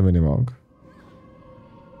 I like the mini log.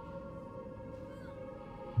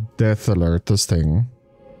 Death alert, this thing.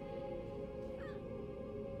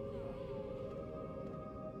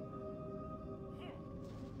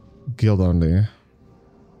 Guild only.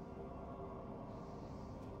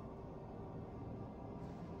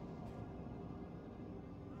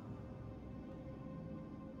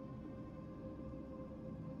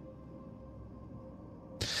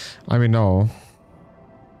 I mean, no.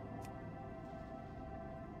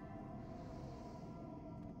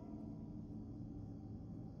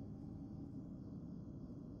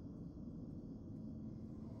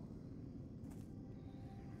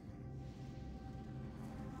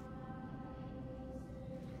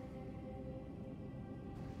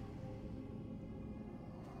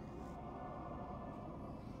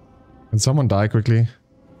 Can someone die quickly?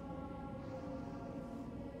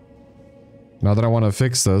 Now that I want to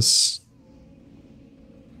fix this.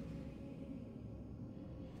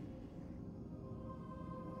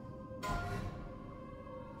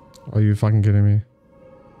 Are you fucking kidding me?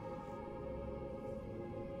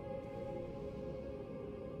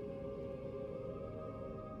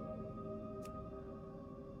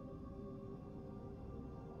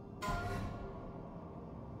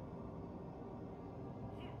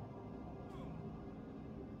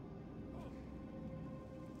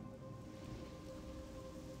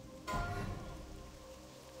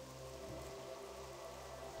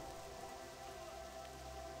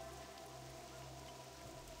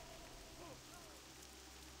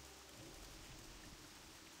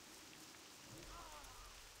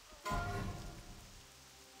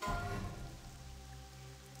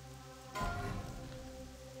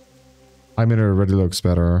 I mean, it already looks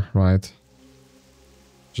better, right?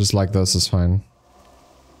 Just like this is fine.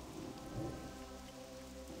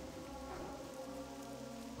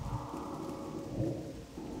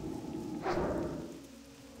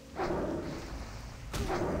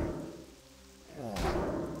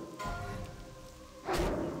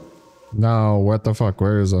 No, what the fuck?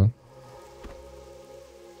 Where is it?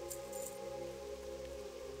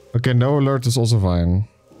 Okay, no alert is also fine.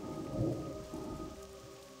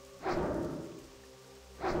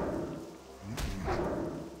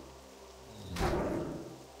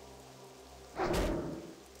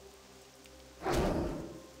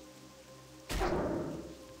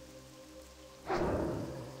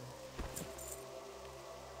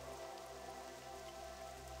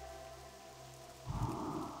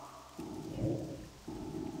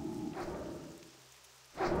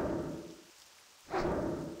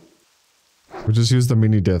 We just use the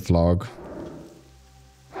mini death log.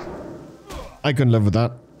 I can live with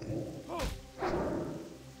that.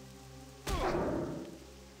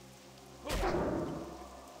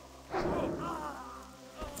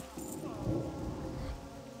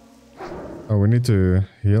 Oh, we need to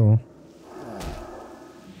heal.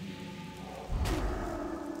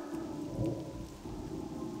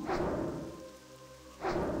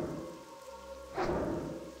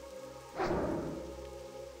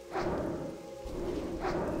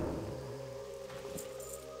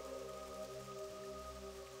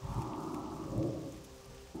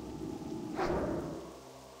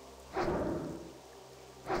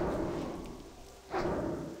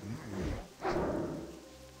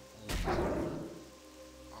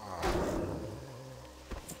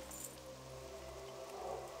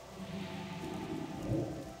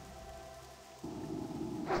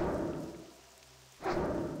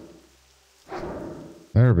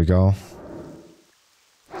 There we go.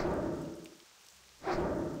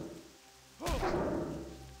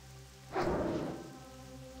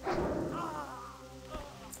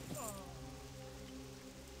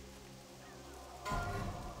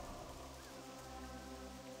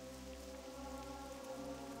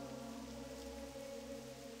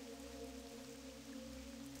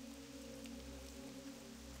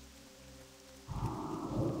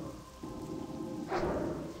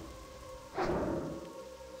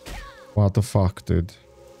 What the fuck, dude?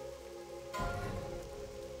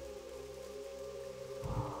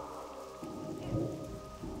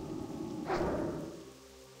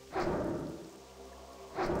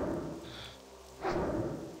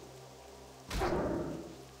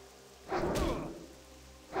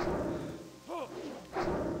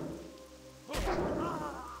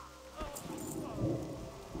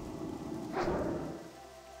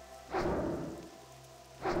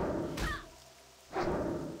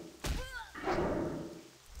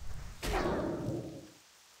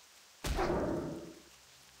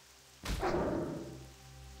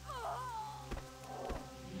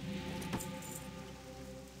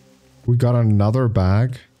 We got another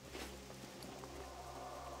bag.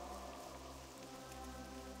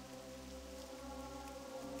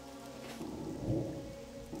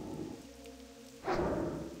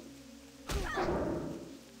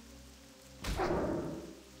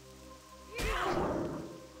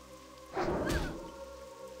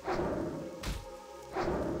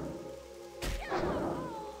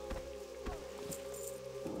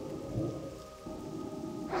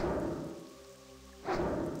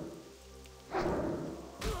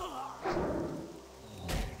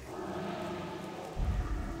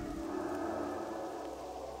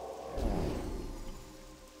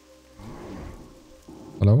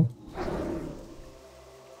 Hello?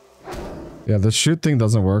 Yeah, the shoot thing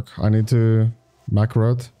doesn't work. I need to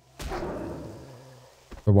macro it.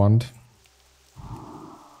 The wand.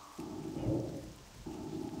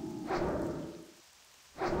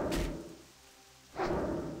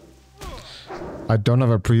 I don't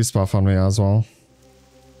have a priest buff on me as well.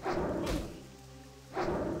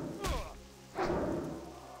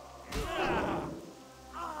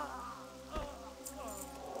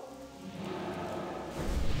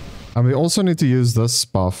 And we also need to use this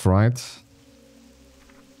buff, right?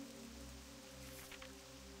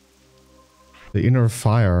 The inner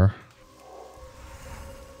fire.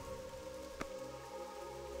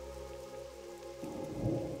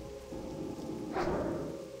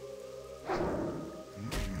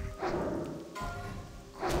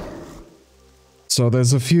 So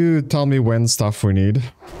there's a few tell me when stuff we need.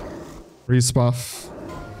 Priest buff.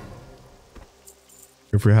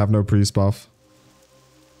 If we have no priest buff.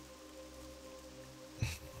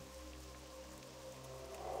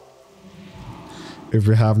 If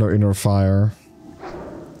we have no inner fire.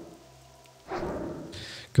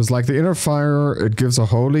 Because like the inner fire, it gives a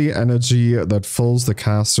holy energy that fills the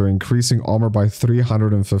caster, increasing armor by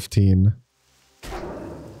 315.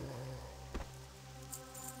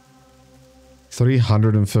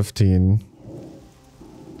 315.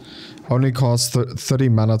 Only costs 30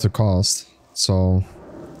 mana to cast, so...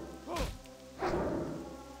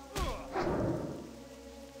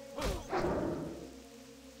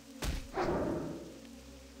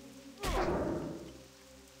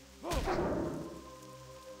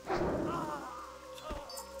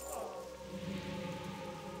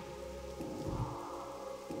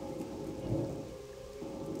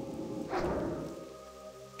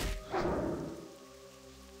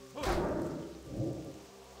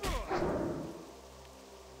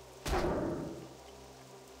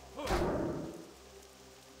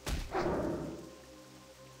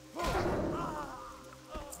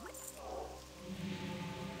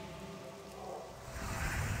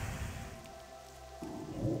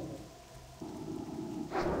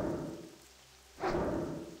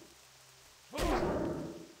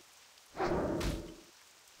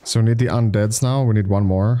 So we need the undeads now, we need one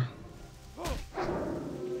more.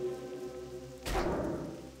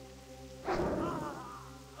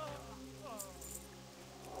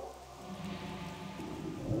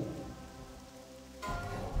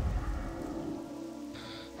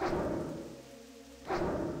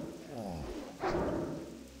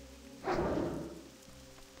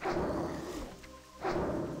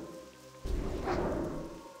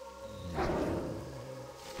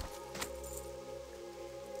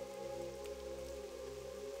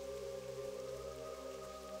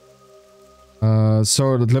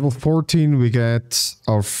 So at level 14 we get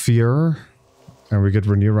our fear and we get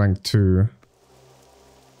renew rank 2.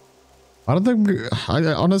 I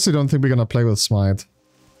honestly don't think we're gonna play with smite.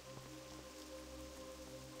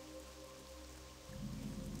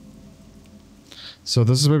 So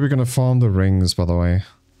this is where we're gonna farm the rings, by the way.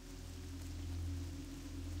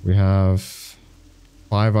 We have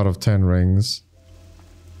 5 out of 10 rings.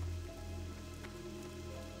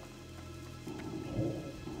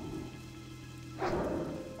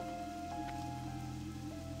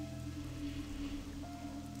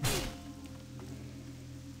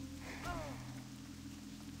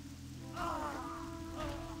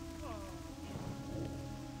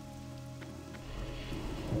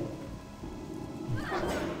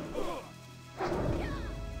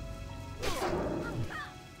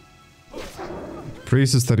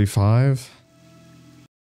 Priest is 35.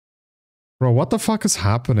 Bro, what the fuck is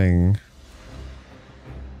happening?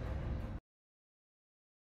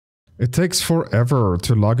 It takes forever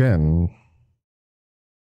to log in.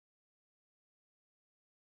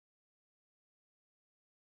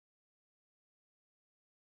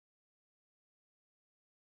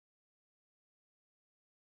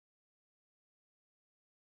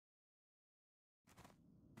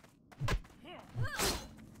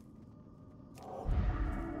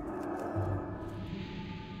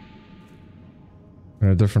 In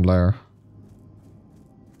a different layer.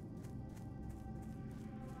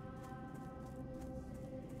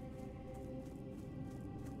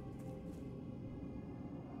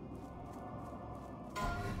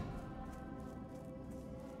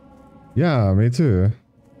 Yeah, me too.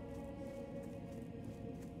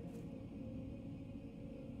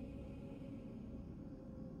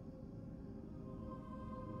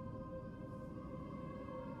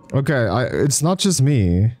 Okay, it's not just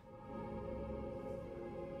me.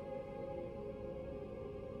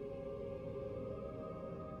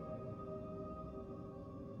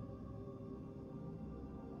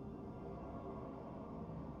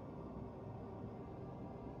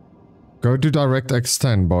 Go to DirectX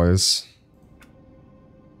 10, boys.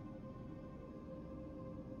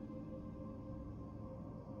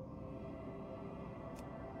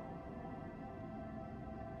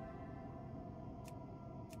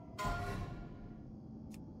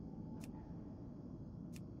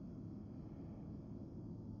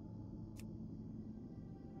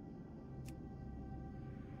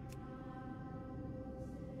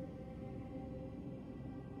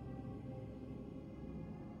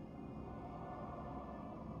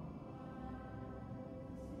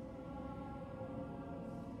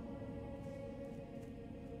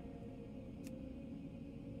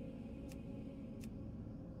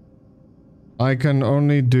 I can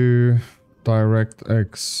only do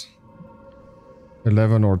DirectX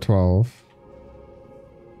 11 or 12.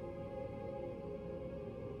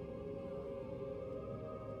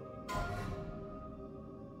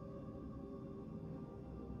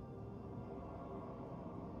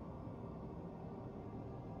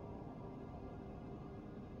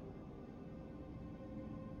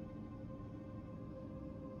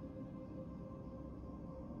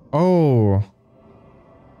 Oh.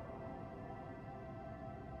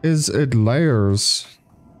 Is it layers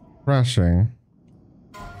crashing?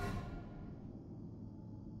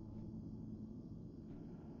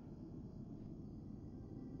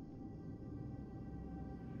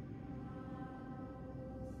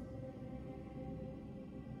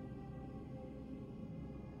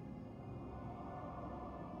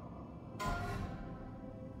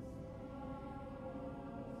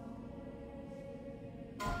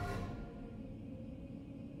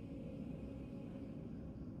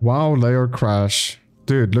 Wow, layer crash.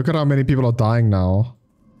 Dude, look at how many people are dying now.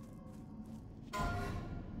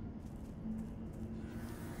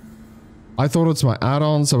 I thought it's my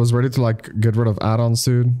add-ons. I was ready to like get rid of add-ons,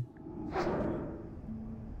 dude.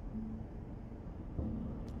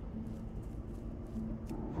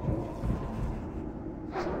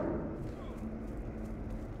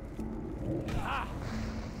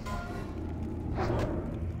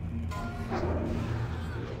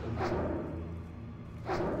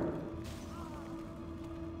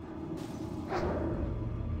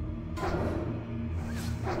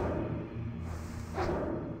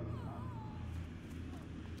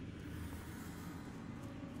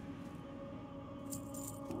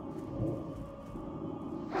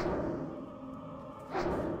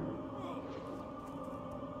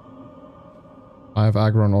 I have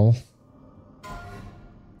aggro on all.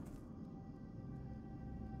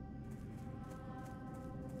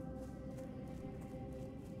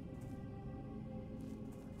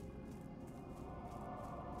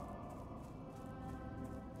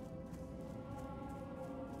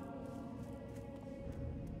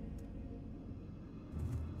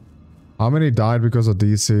 How many died because of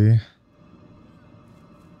DC?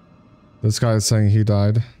 This guy is saying he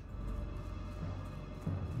died.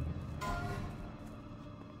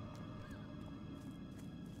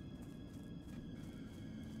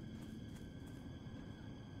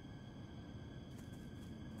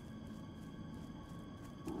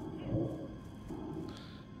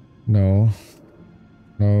 No.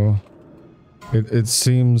 No. It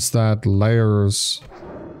seems that layers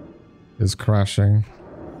is crashing.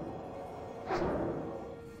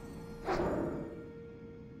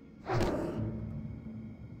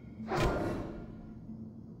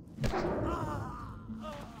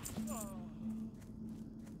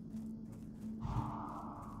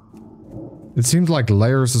 It seems like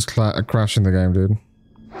layers is crashing the game, dude.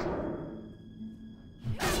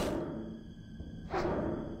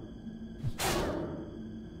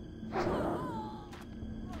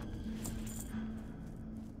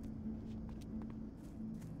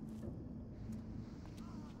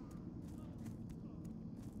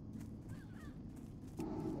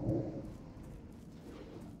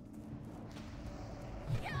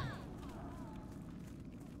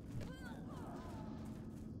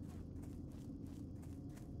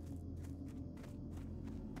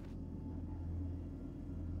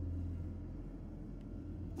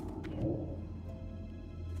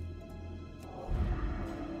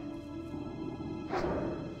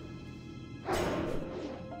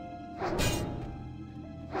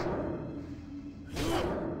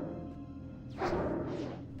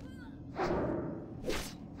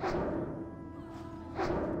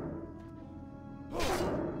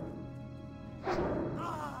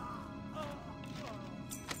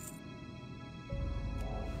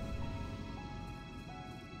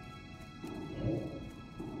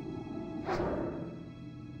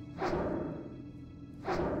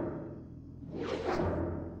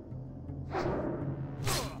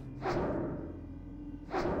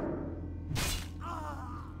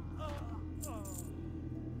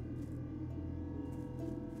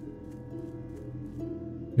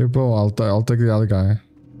 Here, Bo, I'll take the other guy.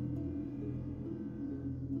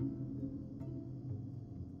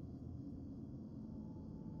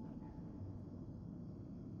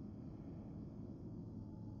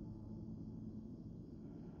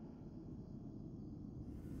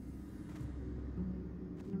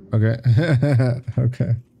 Okay.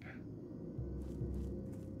 Okay.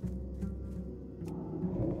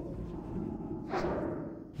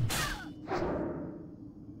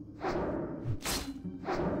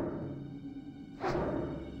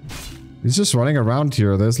 He's just running around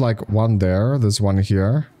here. There's like one there. There's one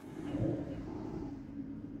here.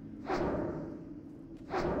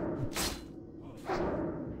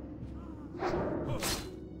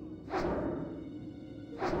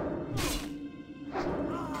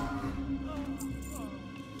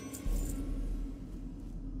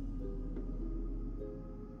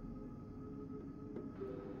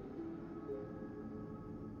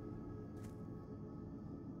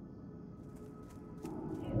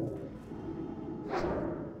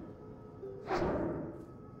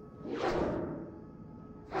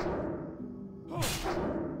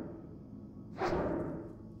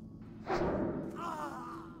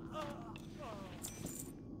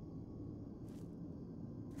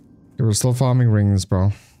 We're still farming rings,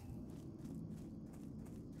 bro.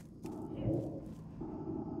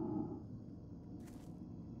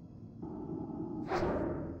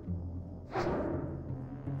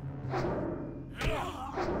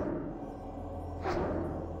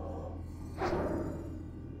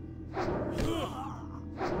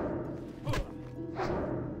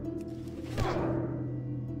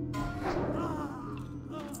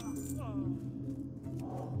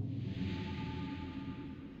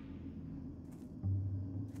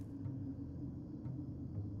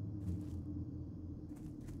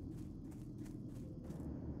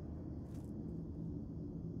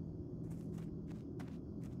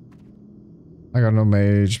 I got no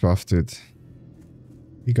mage buff, dude.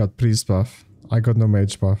 He got priest buff. I got no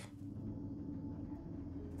mage buff.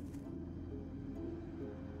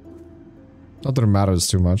 Not that it matters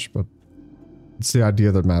too much, but it's the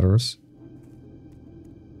idea that matters.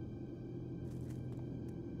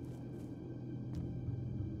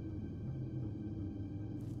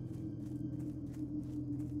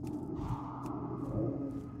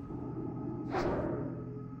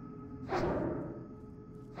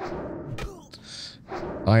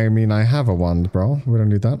 I mean, I have a wand, bro. We don't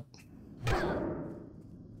need that.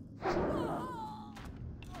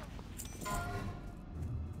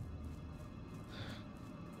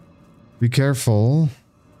 Be careful.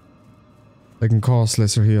 They can cause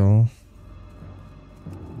lesser heal.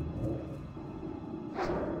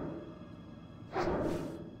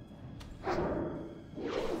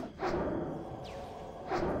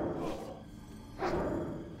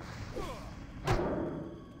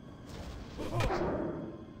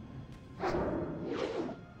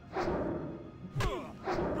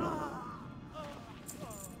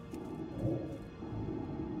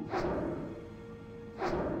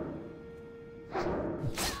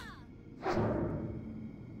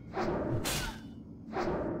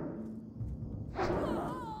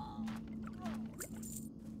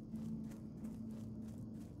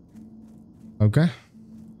 Okay.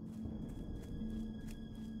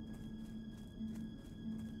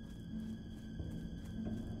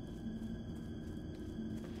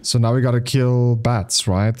 So now we gotta kill bats,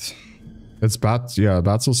 right? It's bats, yeah,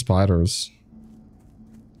 bats or spiders.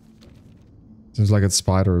 Seems like it's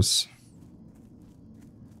spiders.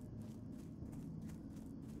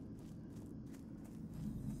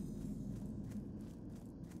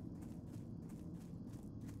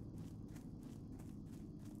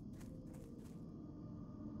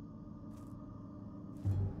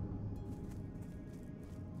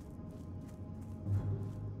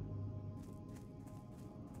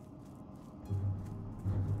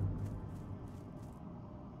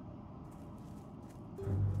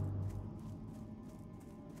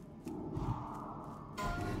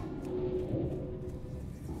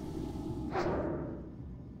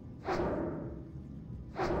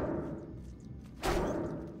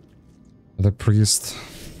 The priest.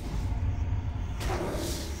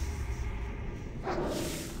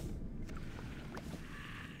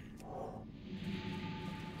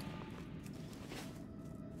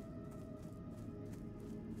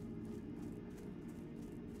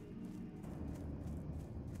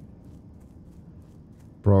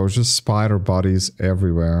 Bro, just spider bodies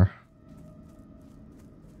everywhere.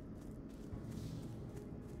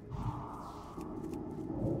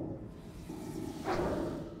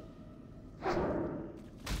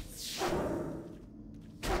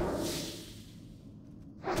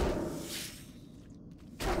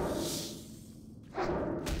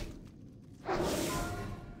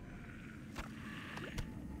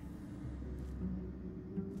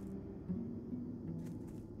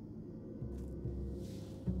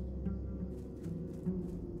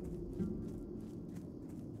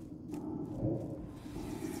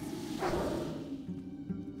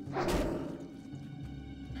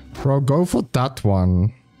 Bro, go for that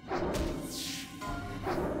one.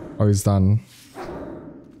 Oh, he's done.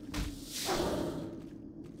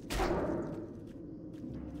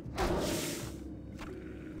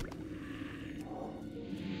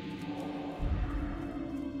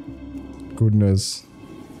 Goodness.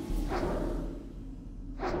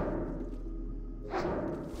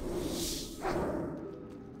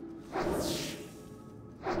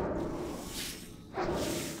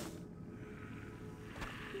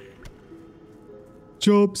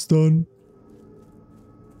 Job's done.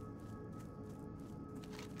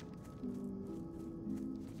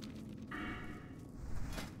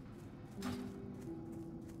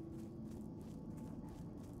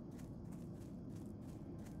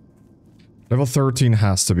 Level 13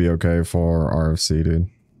 has to be okay for RFC, dude.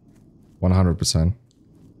 100%.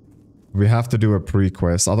 We have to do a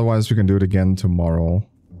pre-quest, otherwise we can do it again tomorrow.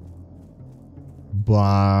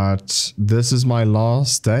 But this is my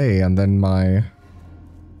last day, and then my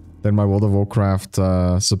World of Warcraft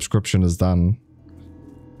subscription is done.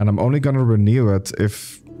 And I'm only gonna renew it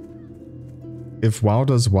if WoW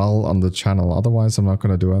does well on the channel, otherwise I'm not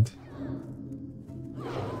gonna do it.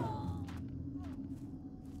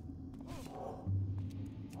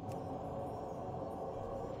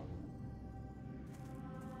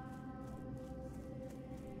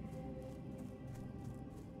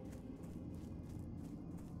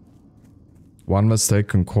 One mistake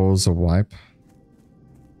can cause a wipe.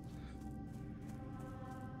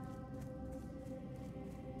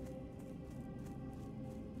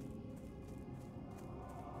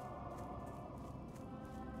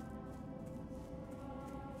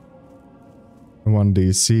 One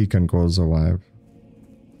DC can cause a wipe.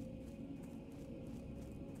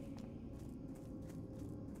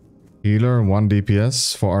 Healer and 1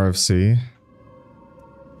 DPS for RFC.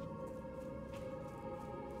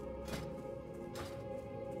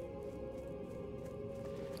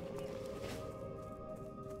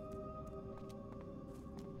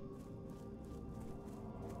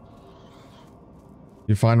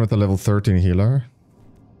 You fine with a level 13 healer?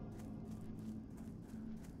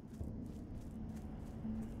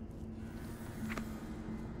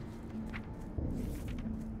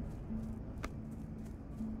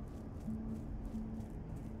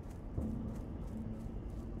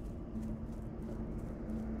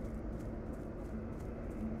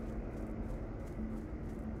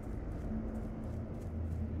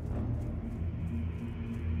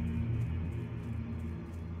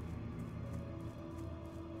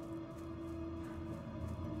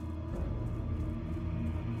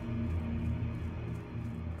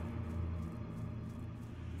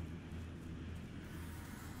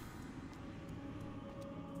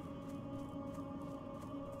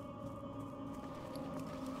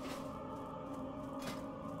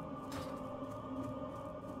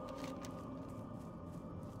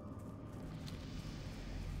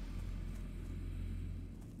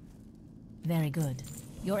 very good.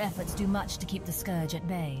 Your efforts do much to keep the Scourge at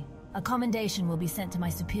bay. A commendation will be sent to my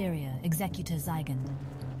superior, Executor Zygand.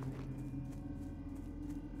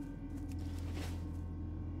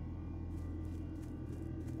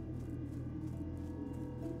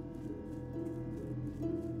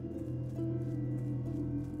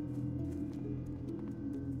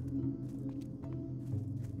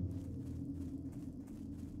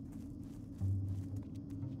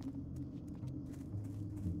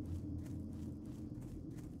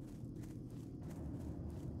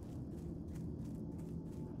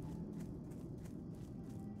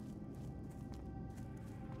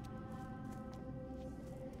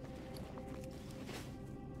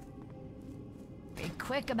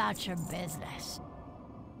 Quick about your business.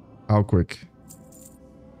 How quick?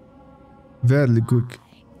 Very quick.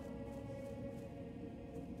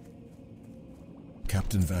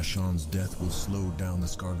 Captain Vashon's death will slow down the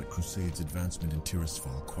Scarlet Crusade's advancement in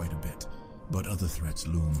Tirisfal quite a bit, but other threats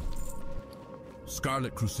loom.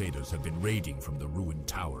 Scarlet Crusaders have been raiding from the ruined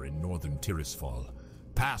tower in northern Tirisfal,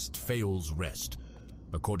 past Feol's Rest.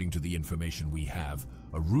 According to the information we have,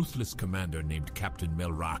 a ruthless commander named Captain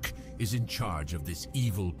Melrak is in charge of this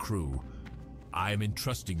evil crew. I am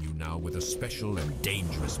entrusting you now with a special and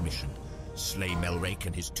dangerous mission. Slay Melrak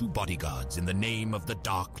and his 2 bodyguards in the name of the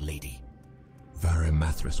Dark Lady. Vara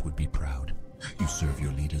Mathras would be proud. You serve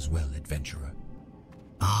your leaders well, adventurer.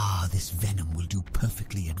 Ah, this venom will do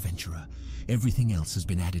perfectly, adventurer. Everything else has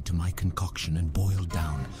been added to my concoction and boiled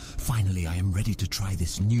down. Finally, I am ready to try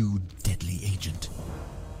this new deadly agent.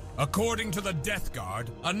 According to the Death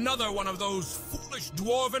Guard, another one of those foolish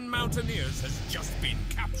dwarven mountaineers has just been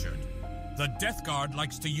captured. The Death Guard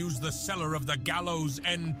likes to use the cellar of the Gallows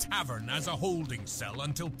End Tavern as a holding cell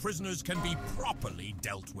until prisoners can be properly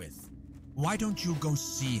dealt with. Why don't you go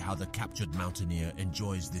see how the captured mountaineer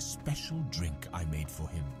enjoys this special drink I made for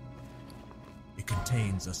him? It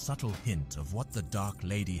contains a subtle hint of what the Dark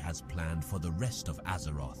Lady has planned for the rest of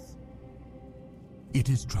Azeroth. It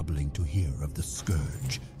is troubling to hear of the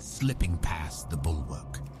Scourge slipping past the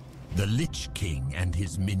bulwark. The Lich King and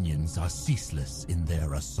his minions are ceaseless in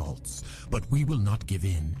their assaults, but we will not give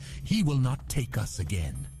in. He will not take us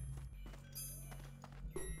again.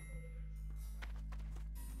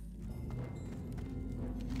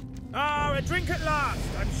 Ah, a drink at last!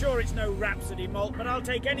 I'm sure it's no Rhapsody malt, but I'll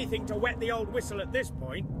take anything to wet the old whistle at this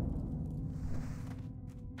point.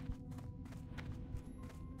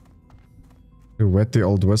 To wet the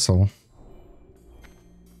old whistle.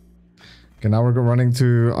 Okay, now we're running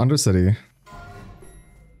to Undercity.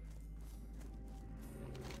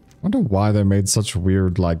 Wonder why they made such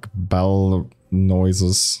weird, like, bell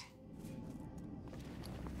noises.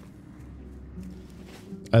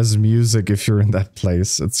 As music if you're in that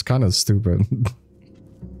place. It's kind of stupid.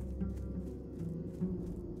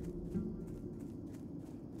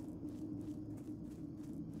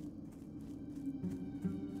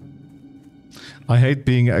 I hate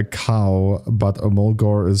being a cow, but a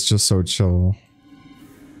Mulgore is just so chill.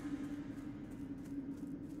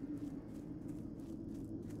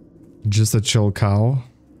 Just a chill cow?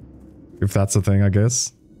 If that's a thing, I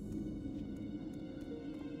guess.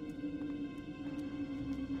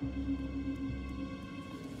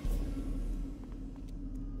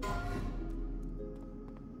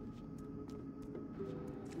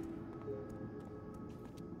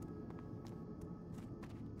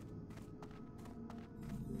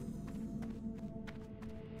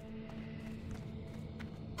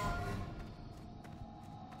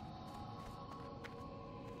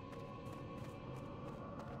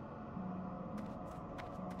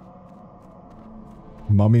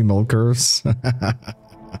 Mummy milkers.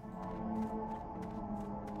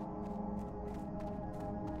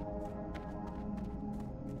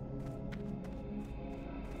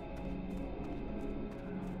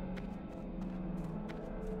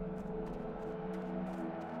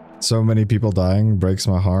 So many people dying breaks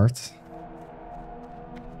my heart.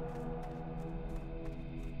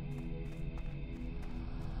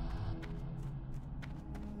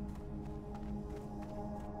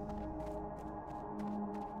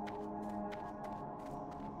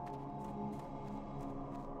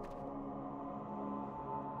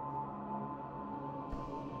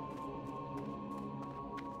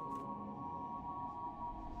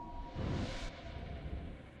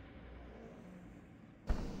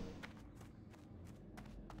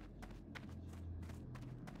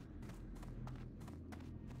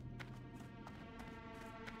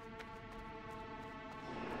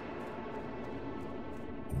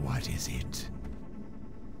 What is it?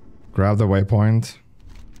 Grab the waypoint.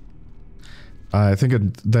 I think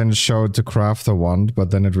it then showed to craft a wand,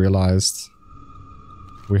 but then it realized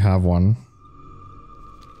we have one.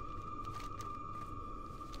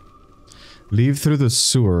 Leave through the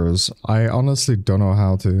sewers. I honestly don't know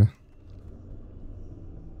how to.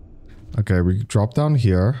 Okay, we drop down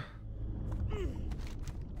here.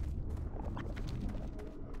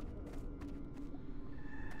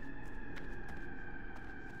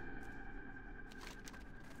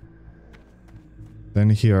 Then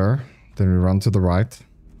here. Then we run to the right.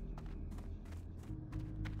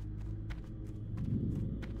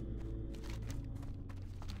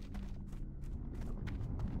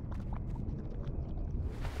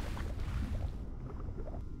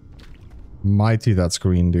 Mighty, that's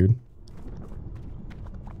green, dude.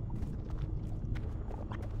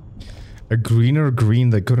 A greener green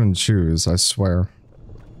they couldn't choose, I swear.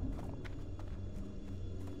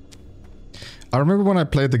 I remember when I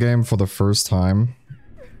played the game for the first time,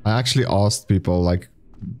 I actually asked people, like,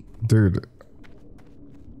 dude,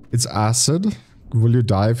 it's acid? Will you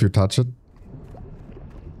die if you touch it?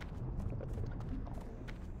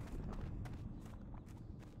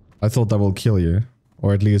 I thought that will kill you.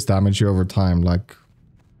 Or at least damage you over time, like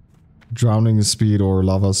drowning speed or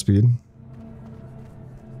lava speed.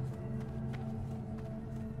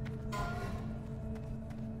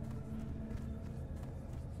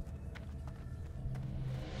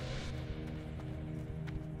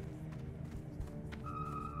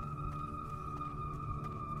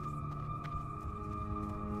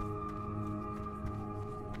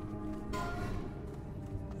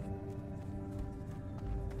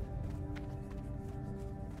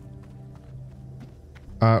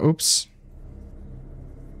 Oops.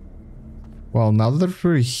 Well, now that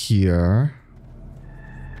we're here...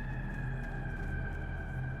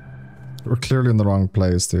 We're clearly in the wrong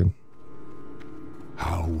place, dude.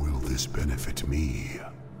 How will this benefit me?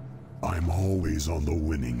 I'm always on the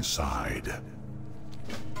winning side.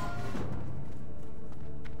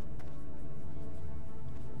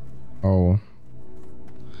 Oh.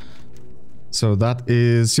 So that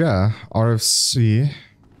is, yeah, RFC.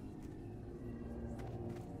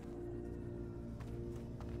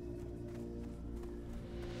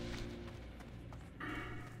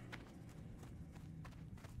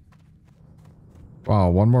 Wow,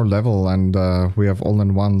 one more level and we have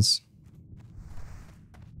all-in-ones.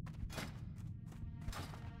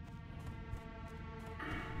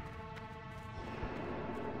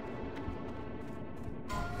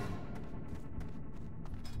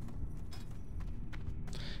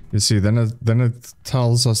 You see, then it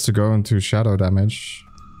tells us to go into shadow damage.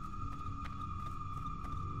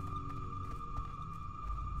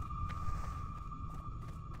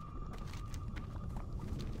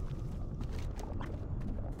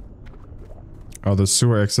 Oh, the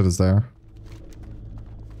sewer exit is there.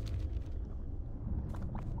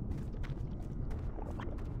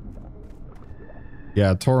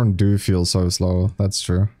 Yeah, Torrent do feel so slow. That's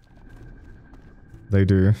true. They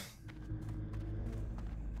do.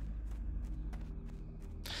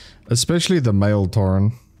 Especially the male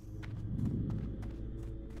Torrent.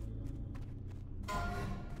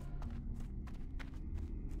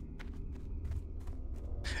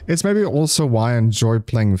 It's maybe also why I enjoy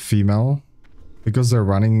playing female. Because their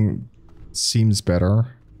running seems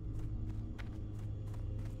better.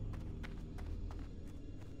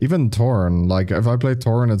 Even Torn, like if I play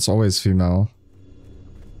Torn, it's always female.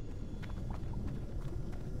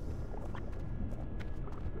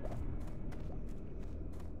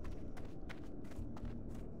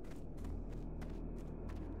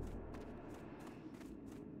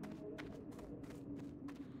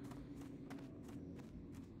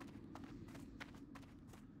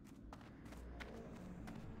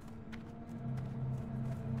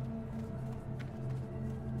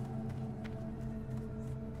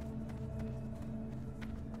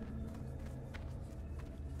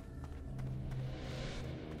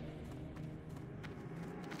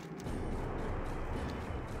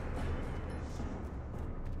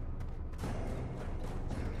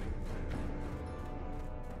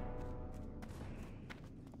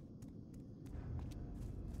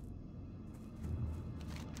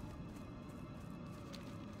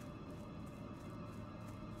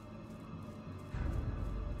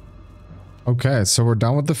 Okay, so we're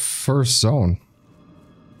done with the first zone.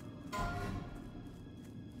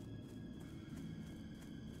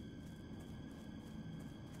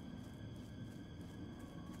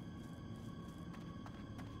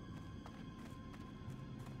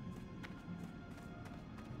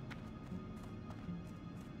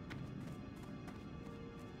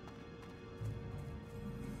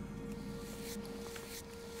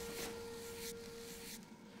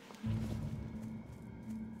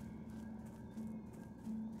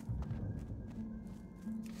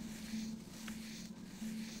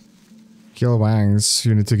 Kill Wangs,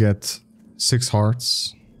 you need to get 6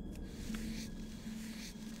 hearts.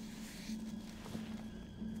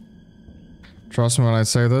 Trust me when I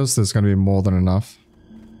say this, there's gonna be more than enough.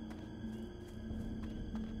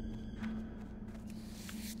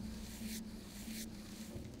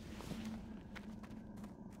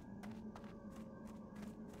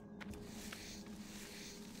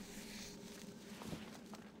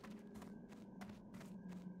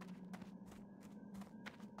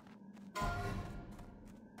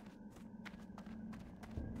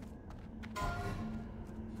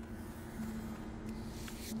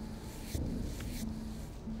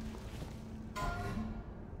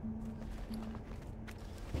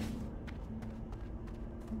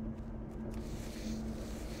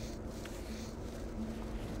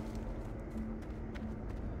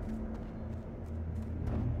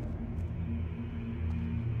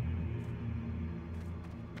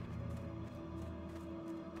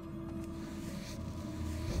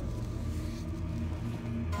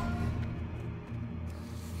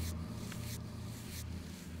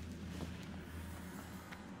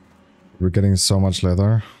 We're getting so much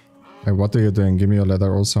leather. Hey, what are you doing? Give me your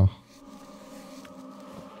leather also.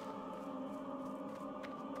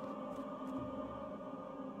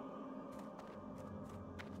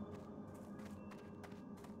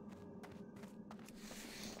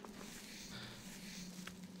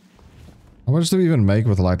 How much do we even make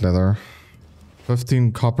with light leather?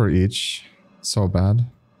 15 copper each. So bad.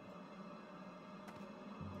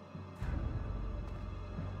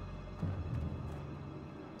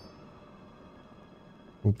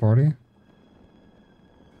 Pool party?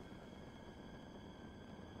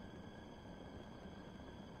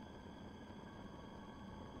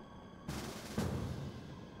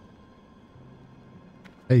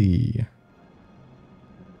 Hey.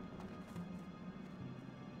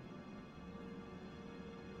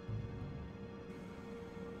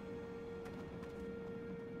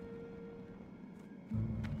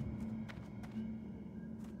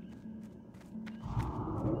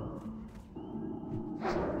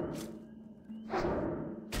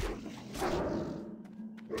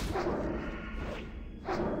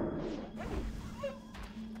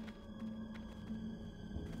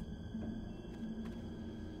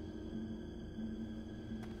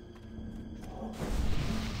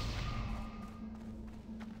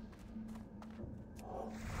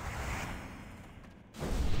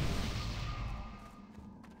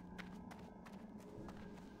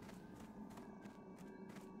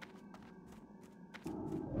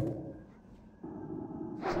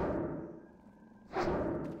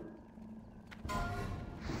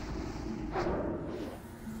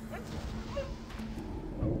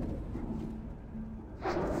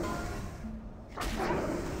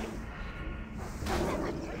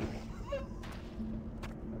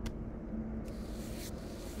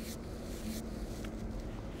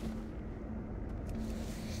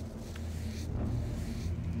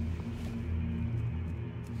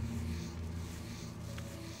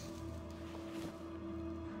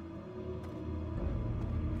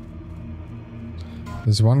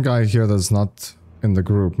 There's one guy here that's not in the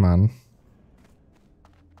group, man.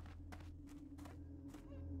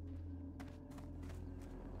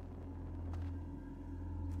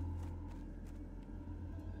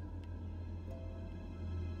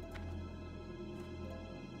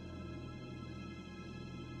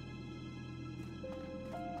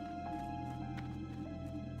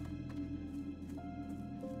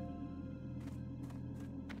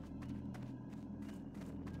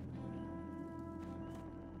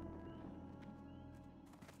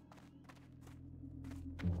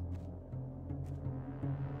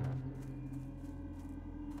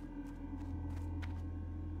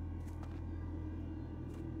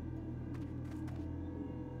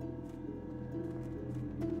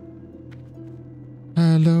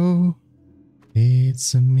 Hello,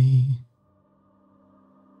 it's me.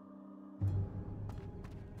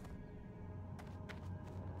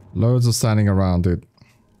 Loads of standing around, dude.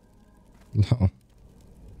 No.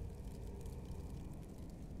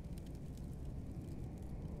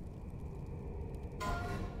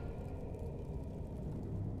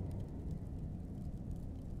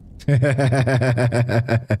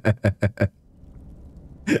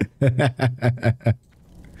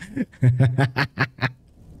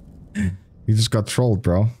 You just got trolled,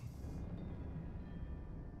 bro.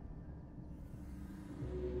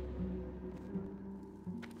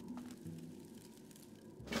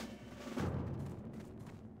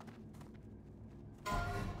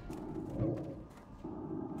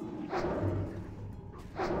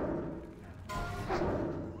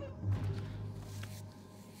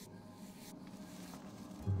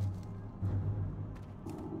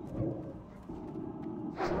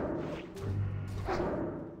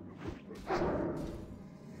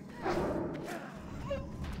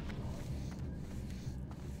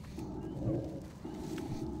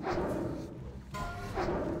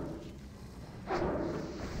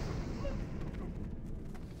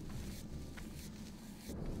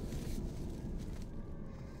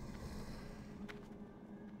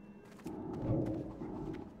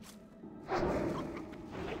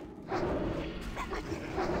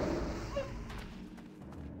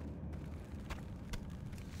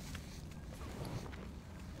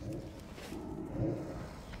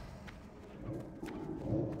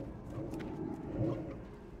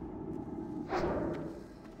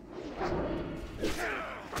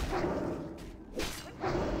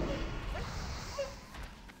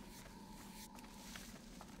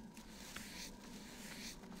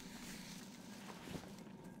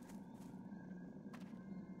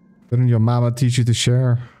 Didn't your mama teach you to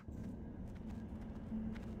share?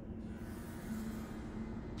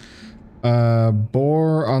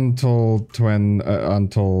 Boar until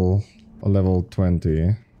level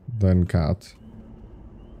 20, then cat.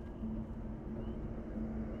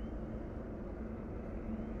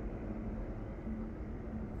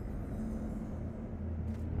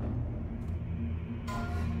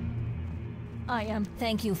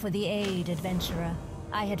 Thank you for the aid, adventurer.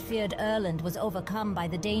 I had feared Erland was overcome by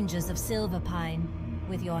the dangers of Silverpine.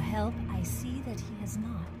 With your help, I see that he has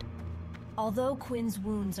not. Although Quinn's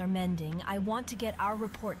wounds are mending, I want to get our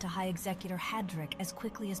report to High Executor Hadrick as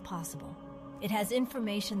quickly as possible. It has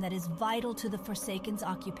information that is vital to the Forsaken's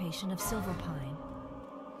occupation of Silverpine.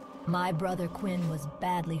 My brother Quinn was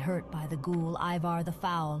badly hurt by the ghoul Ivar the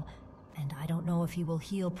Foul, and I don't know if he will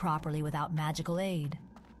heal properly without magical aid.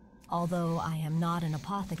 Although I am not an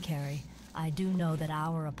apothecary, I do know that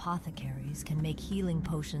our apothecaries can make healing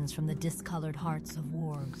potions from the discolored hearts of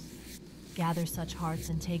wargs. Gather such hearts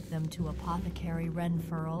and take them to Apothecary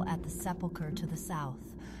Renfurl at the Sepulchre to the south.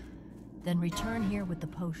 Then return here with the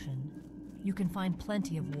potion. You can find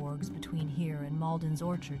plenty of wargs between here and Malden's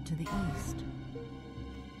Orchard to the east.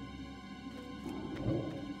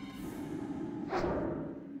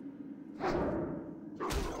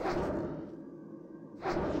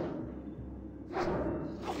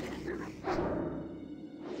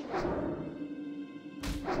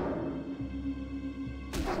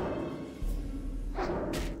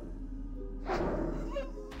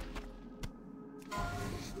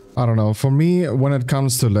 I don't know. For me, when it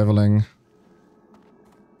comes to leveling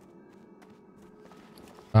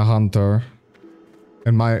a hunter,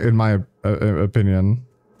 in my opinion,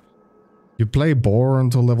 you play boar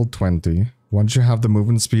until level 20. Once you have the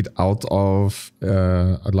movement speed out of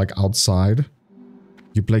like outside,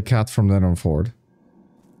 you play cat from then on forward.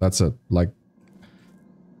 That's it. Like,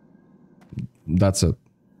 that's it.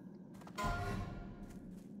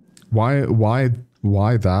 Why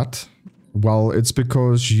that? Well, it's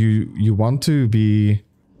because you want to be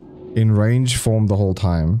in range form the whole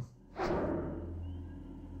time.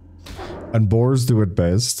 And boars do it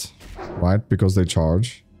best, right? Because they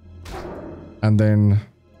charge. And then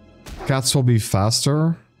cats will be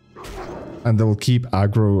faster and they'll keep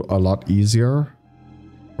aggro a lot easier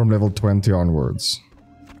from level 20 onwards.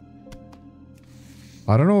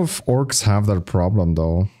 I don't know if orcs have that problem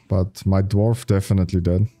though, but my dwarf definitely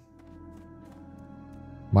did.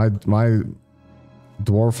 My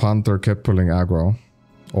dwarf hunter kept pulling aggro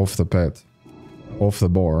off the pet, off the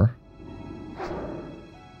boar.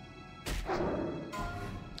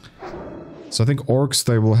 So I think orcs,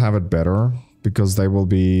 they will have it better because they will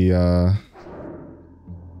be they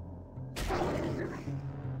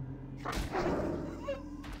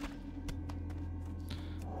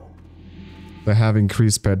have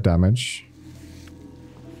increased pet damage.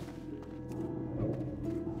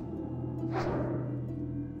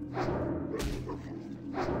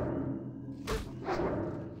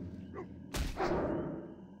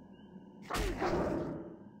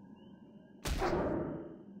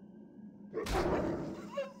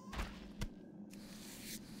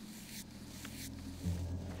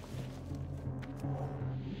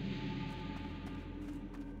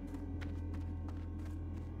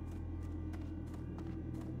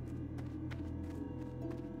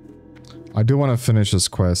 I do want to finish this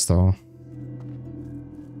quest though.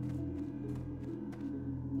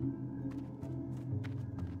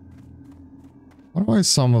 Why are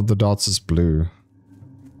some of the dots is blue?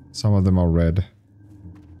 Some of them are red.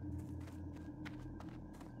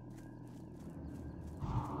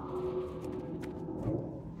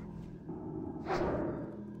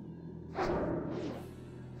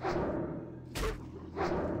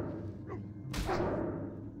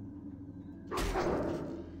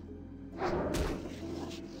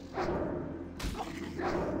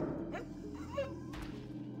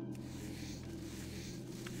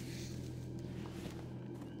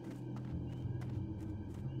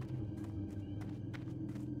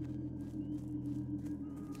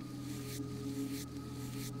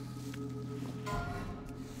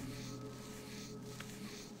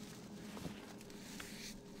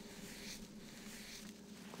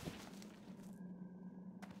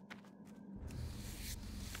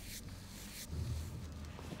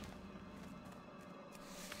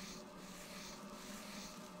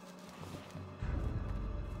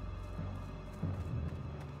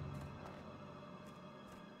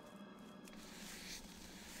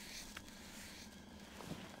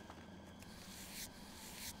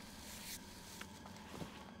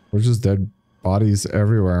 There's just dead bodies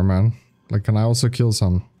everywhere, man. Like, can I also kill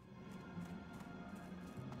some?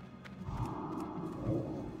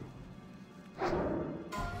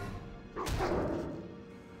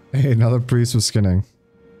 Hey, another priest was skinning.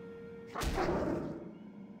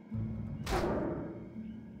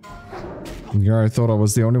 Yeah, I thought I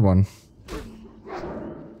was the only one.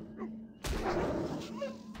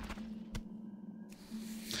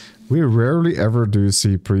 We rarely ever do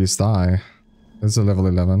see priests die. It's a level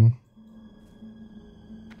 11.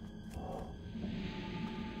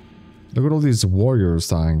 Look at all these warriors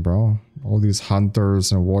dying, bro. All these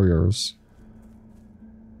hunters and warriors.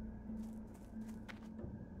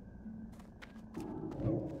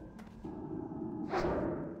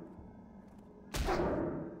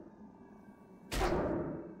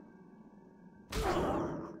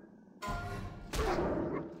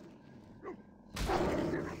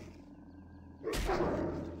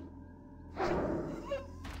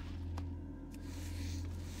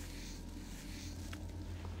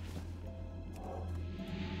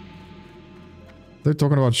 They're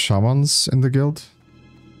talking about shamans in the guild.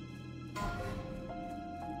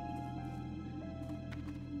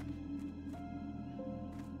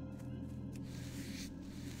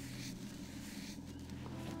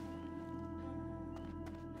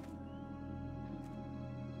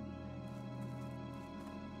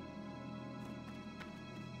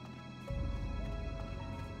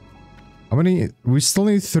 How many? We still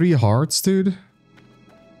need 3 hearts, dude.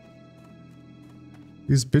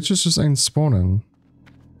 These bitches just ain't spawning.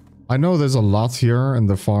 I know there's a lot here in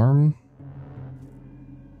the farm.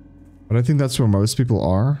 But I think that's where most people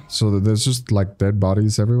are. So that there's just like dead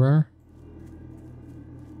bodies everywhere.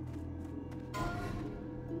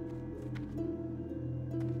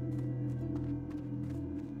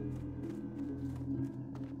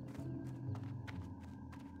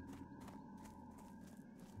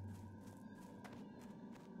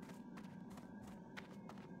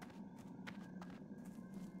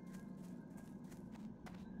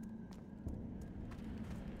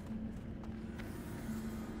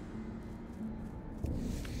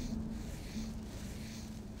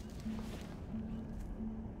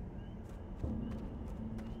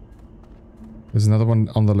 There's another one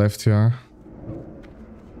on the left here.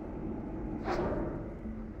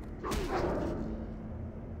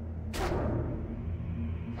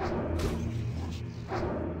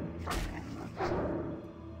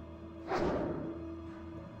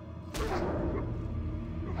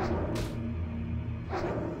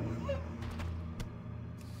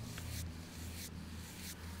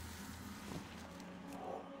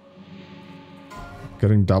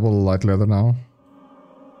 Getting double light leather now.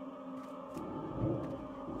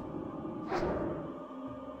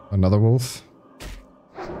 Another wolf.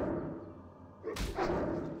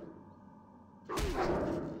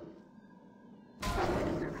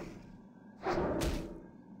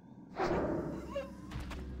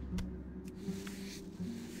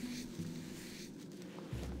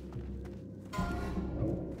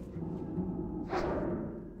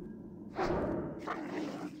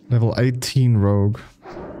 Level 18 rogue.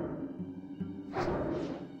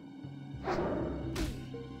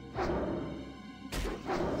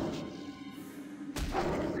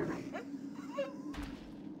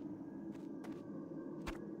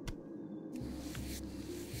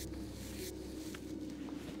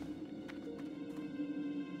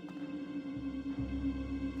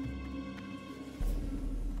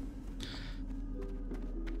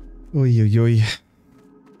 Oy, oy, oy.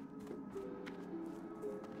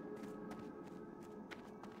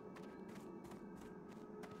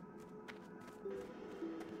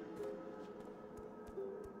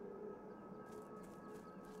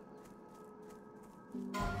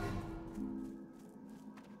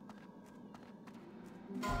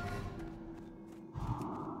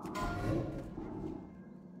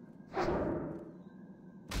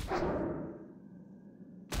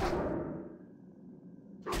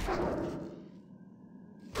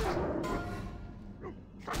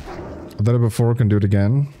 I did it before, I can do it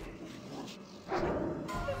again.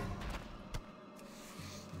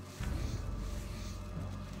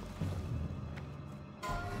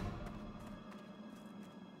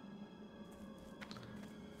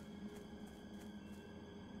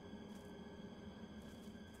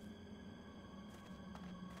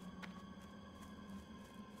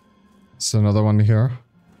 It's another one here.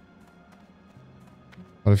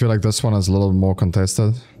 But I feel like this one is a little more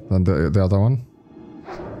contested than the other one.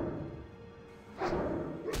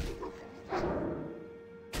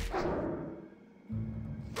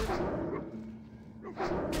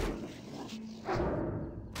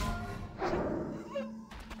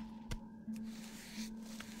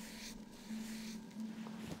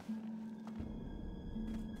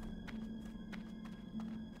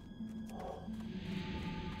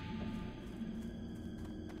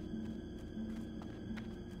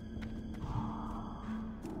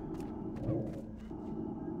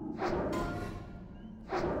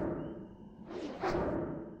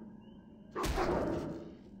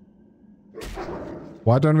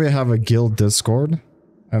 Why don't we have a guild Discord?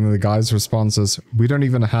 And the guy's response is, we don't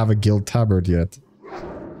even have a guild tabard yet.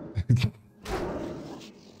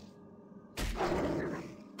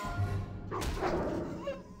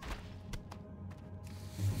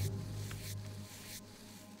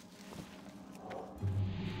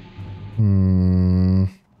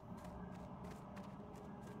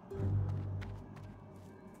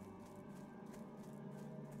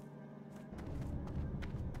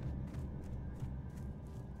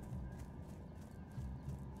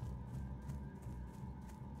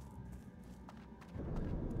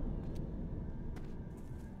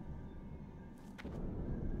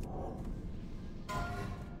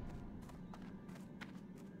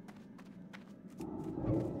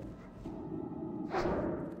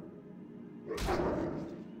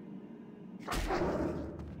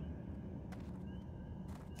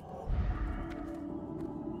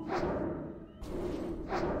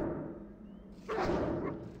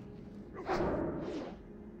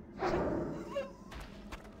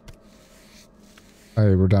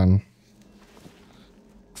 Hey, we're done.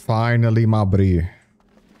 Finally, my brie.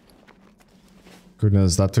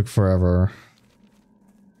 Goodness, that took forever.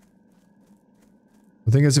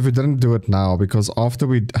 The thing is, if we didn't do it now, because after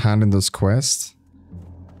we hand in this quest,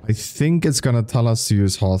 I think it's gonna tell us to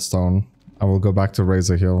use Hearthstone. I will go back to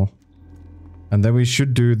Razor Hill. And then we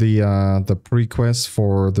should do the pre-quest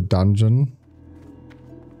for the dungeon.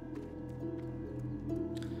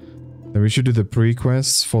 Then we should do the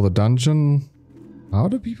pre-quests for the dungeon. How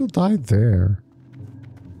do people die there?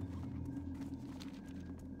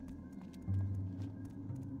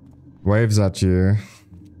 Waves at you.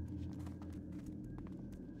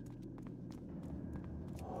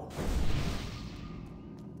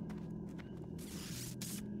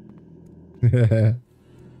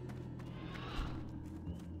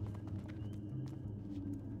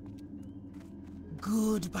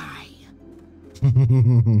 Goodbye.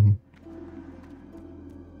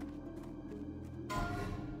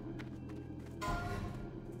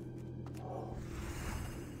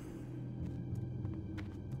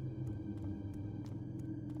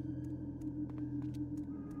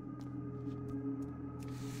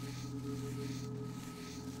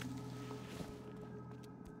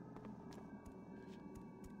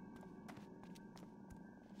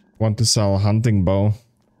 Want to sell a hunting bow.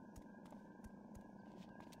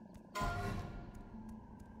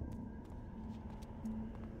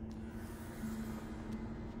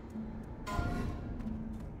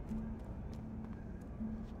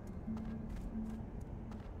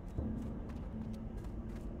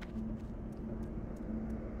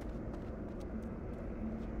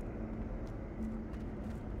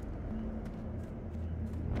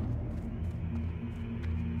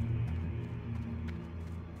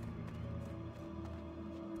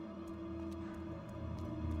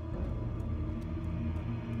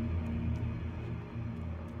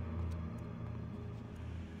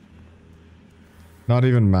 Not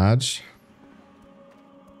even Madge.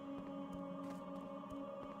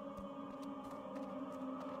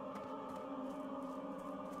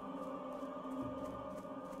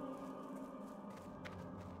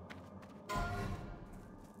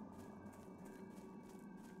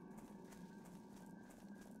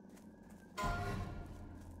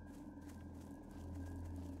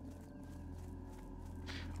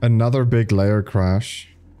 Another big layer crash.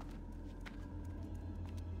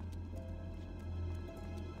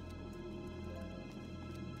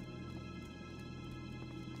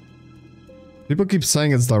 People keep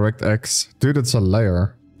saying it's DirectX. Dude, it's a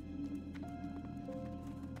layer.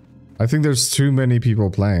 I think there's too many people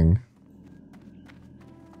playing.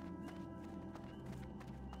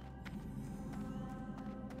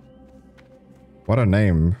 What a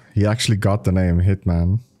name. He actually got the name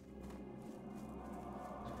Hitman.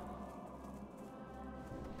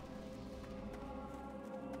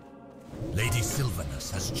 Lady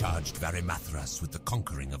Sylvanus has charged Varimathras with the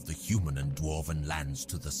conquering of the human and dwarven lands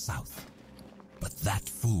to the south. But that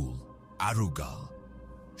fool, Arugal,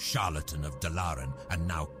 charlatan of Dalaran and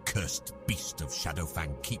now cursed beast of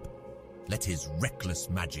Shadowfang Keep, let his reckless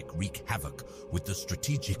magic wreak havoc with the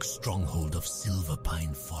strategic stronghold of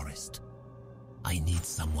Silverpine Forest. I need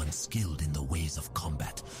someone skilled in the ways of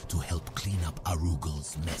combat to help clean up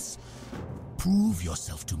Arugal's mess. Prove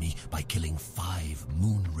yourself to me by killing 5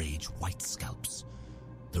 Moonrage White Scalps.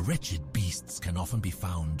 The wretched beasts can often be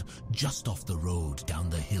found just off the road down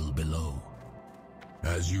the hill below.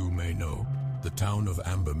 As you may know, the town of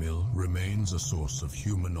Ambermill remains a source of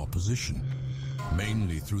human opposition,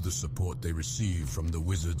 mainly through the support they receive from the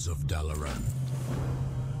wizards of Dalaran.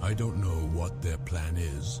 I don't know what their plan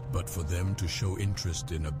is, but for them to show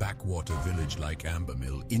interest in a backwater village like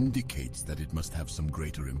Ambermill indicates that it must have some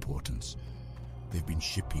greater importance. They've been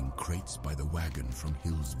shipping crates by the wagon from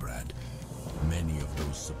Hillsbrad. Many of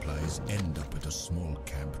those supplies end up at a small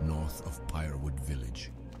camp north of Pyrewood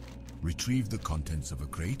Village. Retrieve the contents of a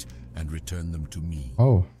crate and return them to me.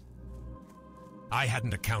 Oh. I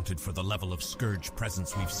hadn't accounted for the level of scourge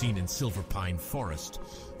presence we've seen in Silverpine Forest,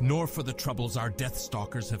 nor for the troubles our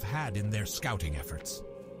Deathstalkers have had in their scouting efforts.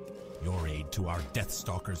 Your aid to our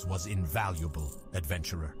Deathstalkers was invaluable,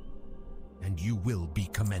 adventurer, and you will be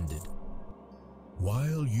commended.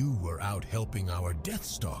 While you were out helping our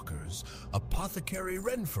Deathstalkers, Apothecary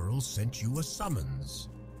Renferl sent you a summons.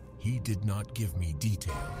 He did not give me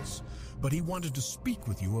details, but he wanted to speak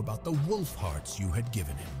with you about the wolf hearts you had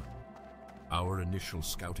given him. Our initial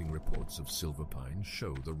scouting reports of Silverpine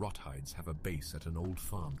show the Rothides have a base at an old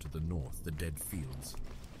farm to the north, the Dead Fields.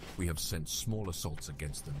 We have sent small assaults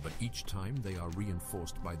against them, but each time they are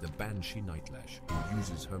reinforced by the Banshee Nightlash, who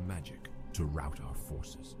uses her magic to rout our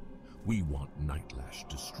forces. We want Nightlash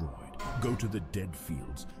destroyed. Go to the Dead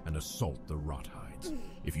Fields and assault the Rothides.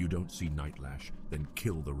 If you don't see Nightlash, then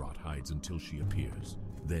kill the Rothides until she appears.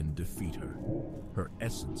 Then defeat her. Her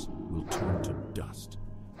essence will turn to dust.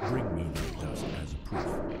 Bring me that dust as a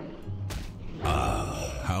proof.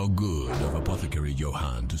 Ah, how good of Apothecary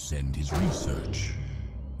Johann to send his research.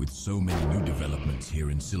 With so many new developments here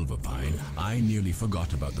in Silverpine, I nearly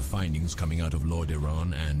forgot about the findings coming out of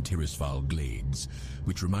Lordaeron and Tirisfal Glades.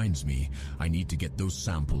 Which reminds me, I need to get those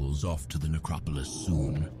samples off to the necropolis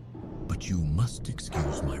soon. But you must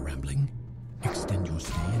excuse my rambling. Extend your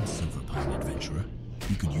stay in Silverpine, adventurer.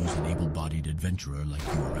 We could use an able-bodied adventurer like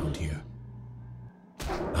you around here.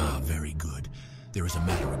 Ah, very good. There is a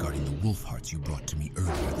matter regarding the wolf hearts you brought to me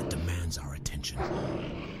earlier that demands our attention.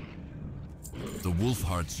 The wolf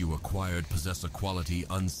hearts you acquired possess a quality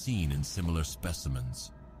unseen in similar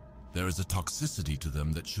specimens. There is a toxicity to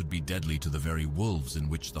them that should be deadly to the very wolves in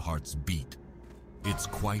which the hearts beat. It's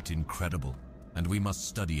quite incredible, and we must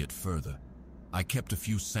study it further. I kept a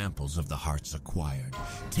few samples of the hearts acquired.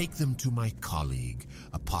 Take them to my colleague,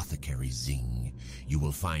 Apothecary Zing. You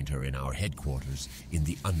will find her in our headquarters in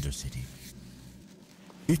the Undercity.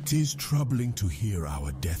 It is troubling to hear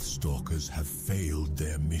our Deathstalkers have failed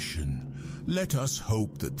their mission. Let us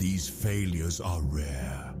hope that these failures are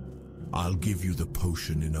rare. I'll give you the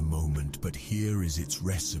potion in a moment, but here is its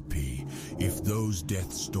recipe. If those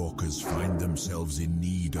Deathstalkers find themselves in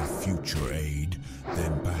need of future aid,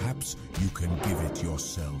 then perhaps you can give it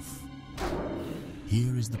yourself.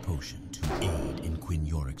 Here is the potion to aid in Quinn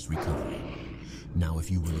Yorick's recovery. Now,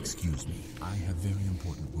 if you will excuse me, I have very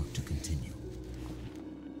important work to continue.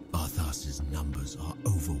 Arthas's numbers are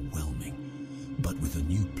overwhelming. But with a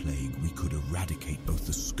new plague, we could eradicate both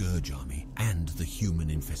the Scourge army and the human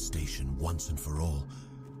infestation once and for all.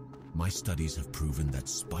 My studies have proven that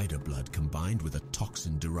spider blood combined with a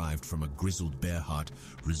toxin derived from a grizzled bear heart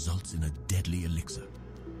results in a deadly elixir.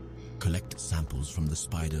 Collect samples from the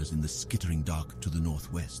spiders in the skittering dark to the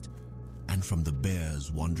northwest, and from the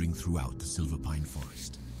bears wandering throughout the Silverpine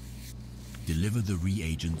Forest. Deliver the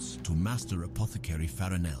reagents to Master Apothecary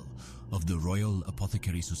Farinell of the Royal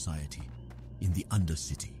Apothecary Society in the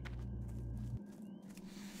Undercity.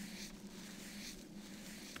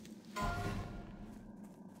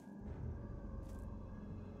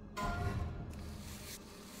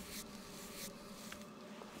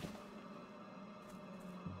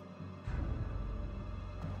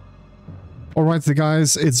 Alright, so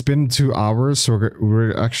guys, it's been 2 hours, so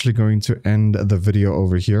we're actually going to end the video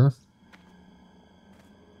over here.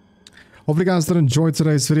 Hopefully you guys did enjoy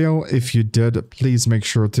today's video. If you did, please make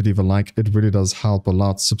sure to leave a like. It really does help a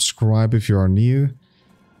lot. Subscribe if you are new.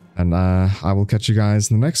 And I will catch you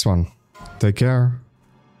guys in the next one. Take care.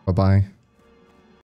 Bye-bye.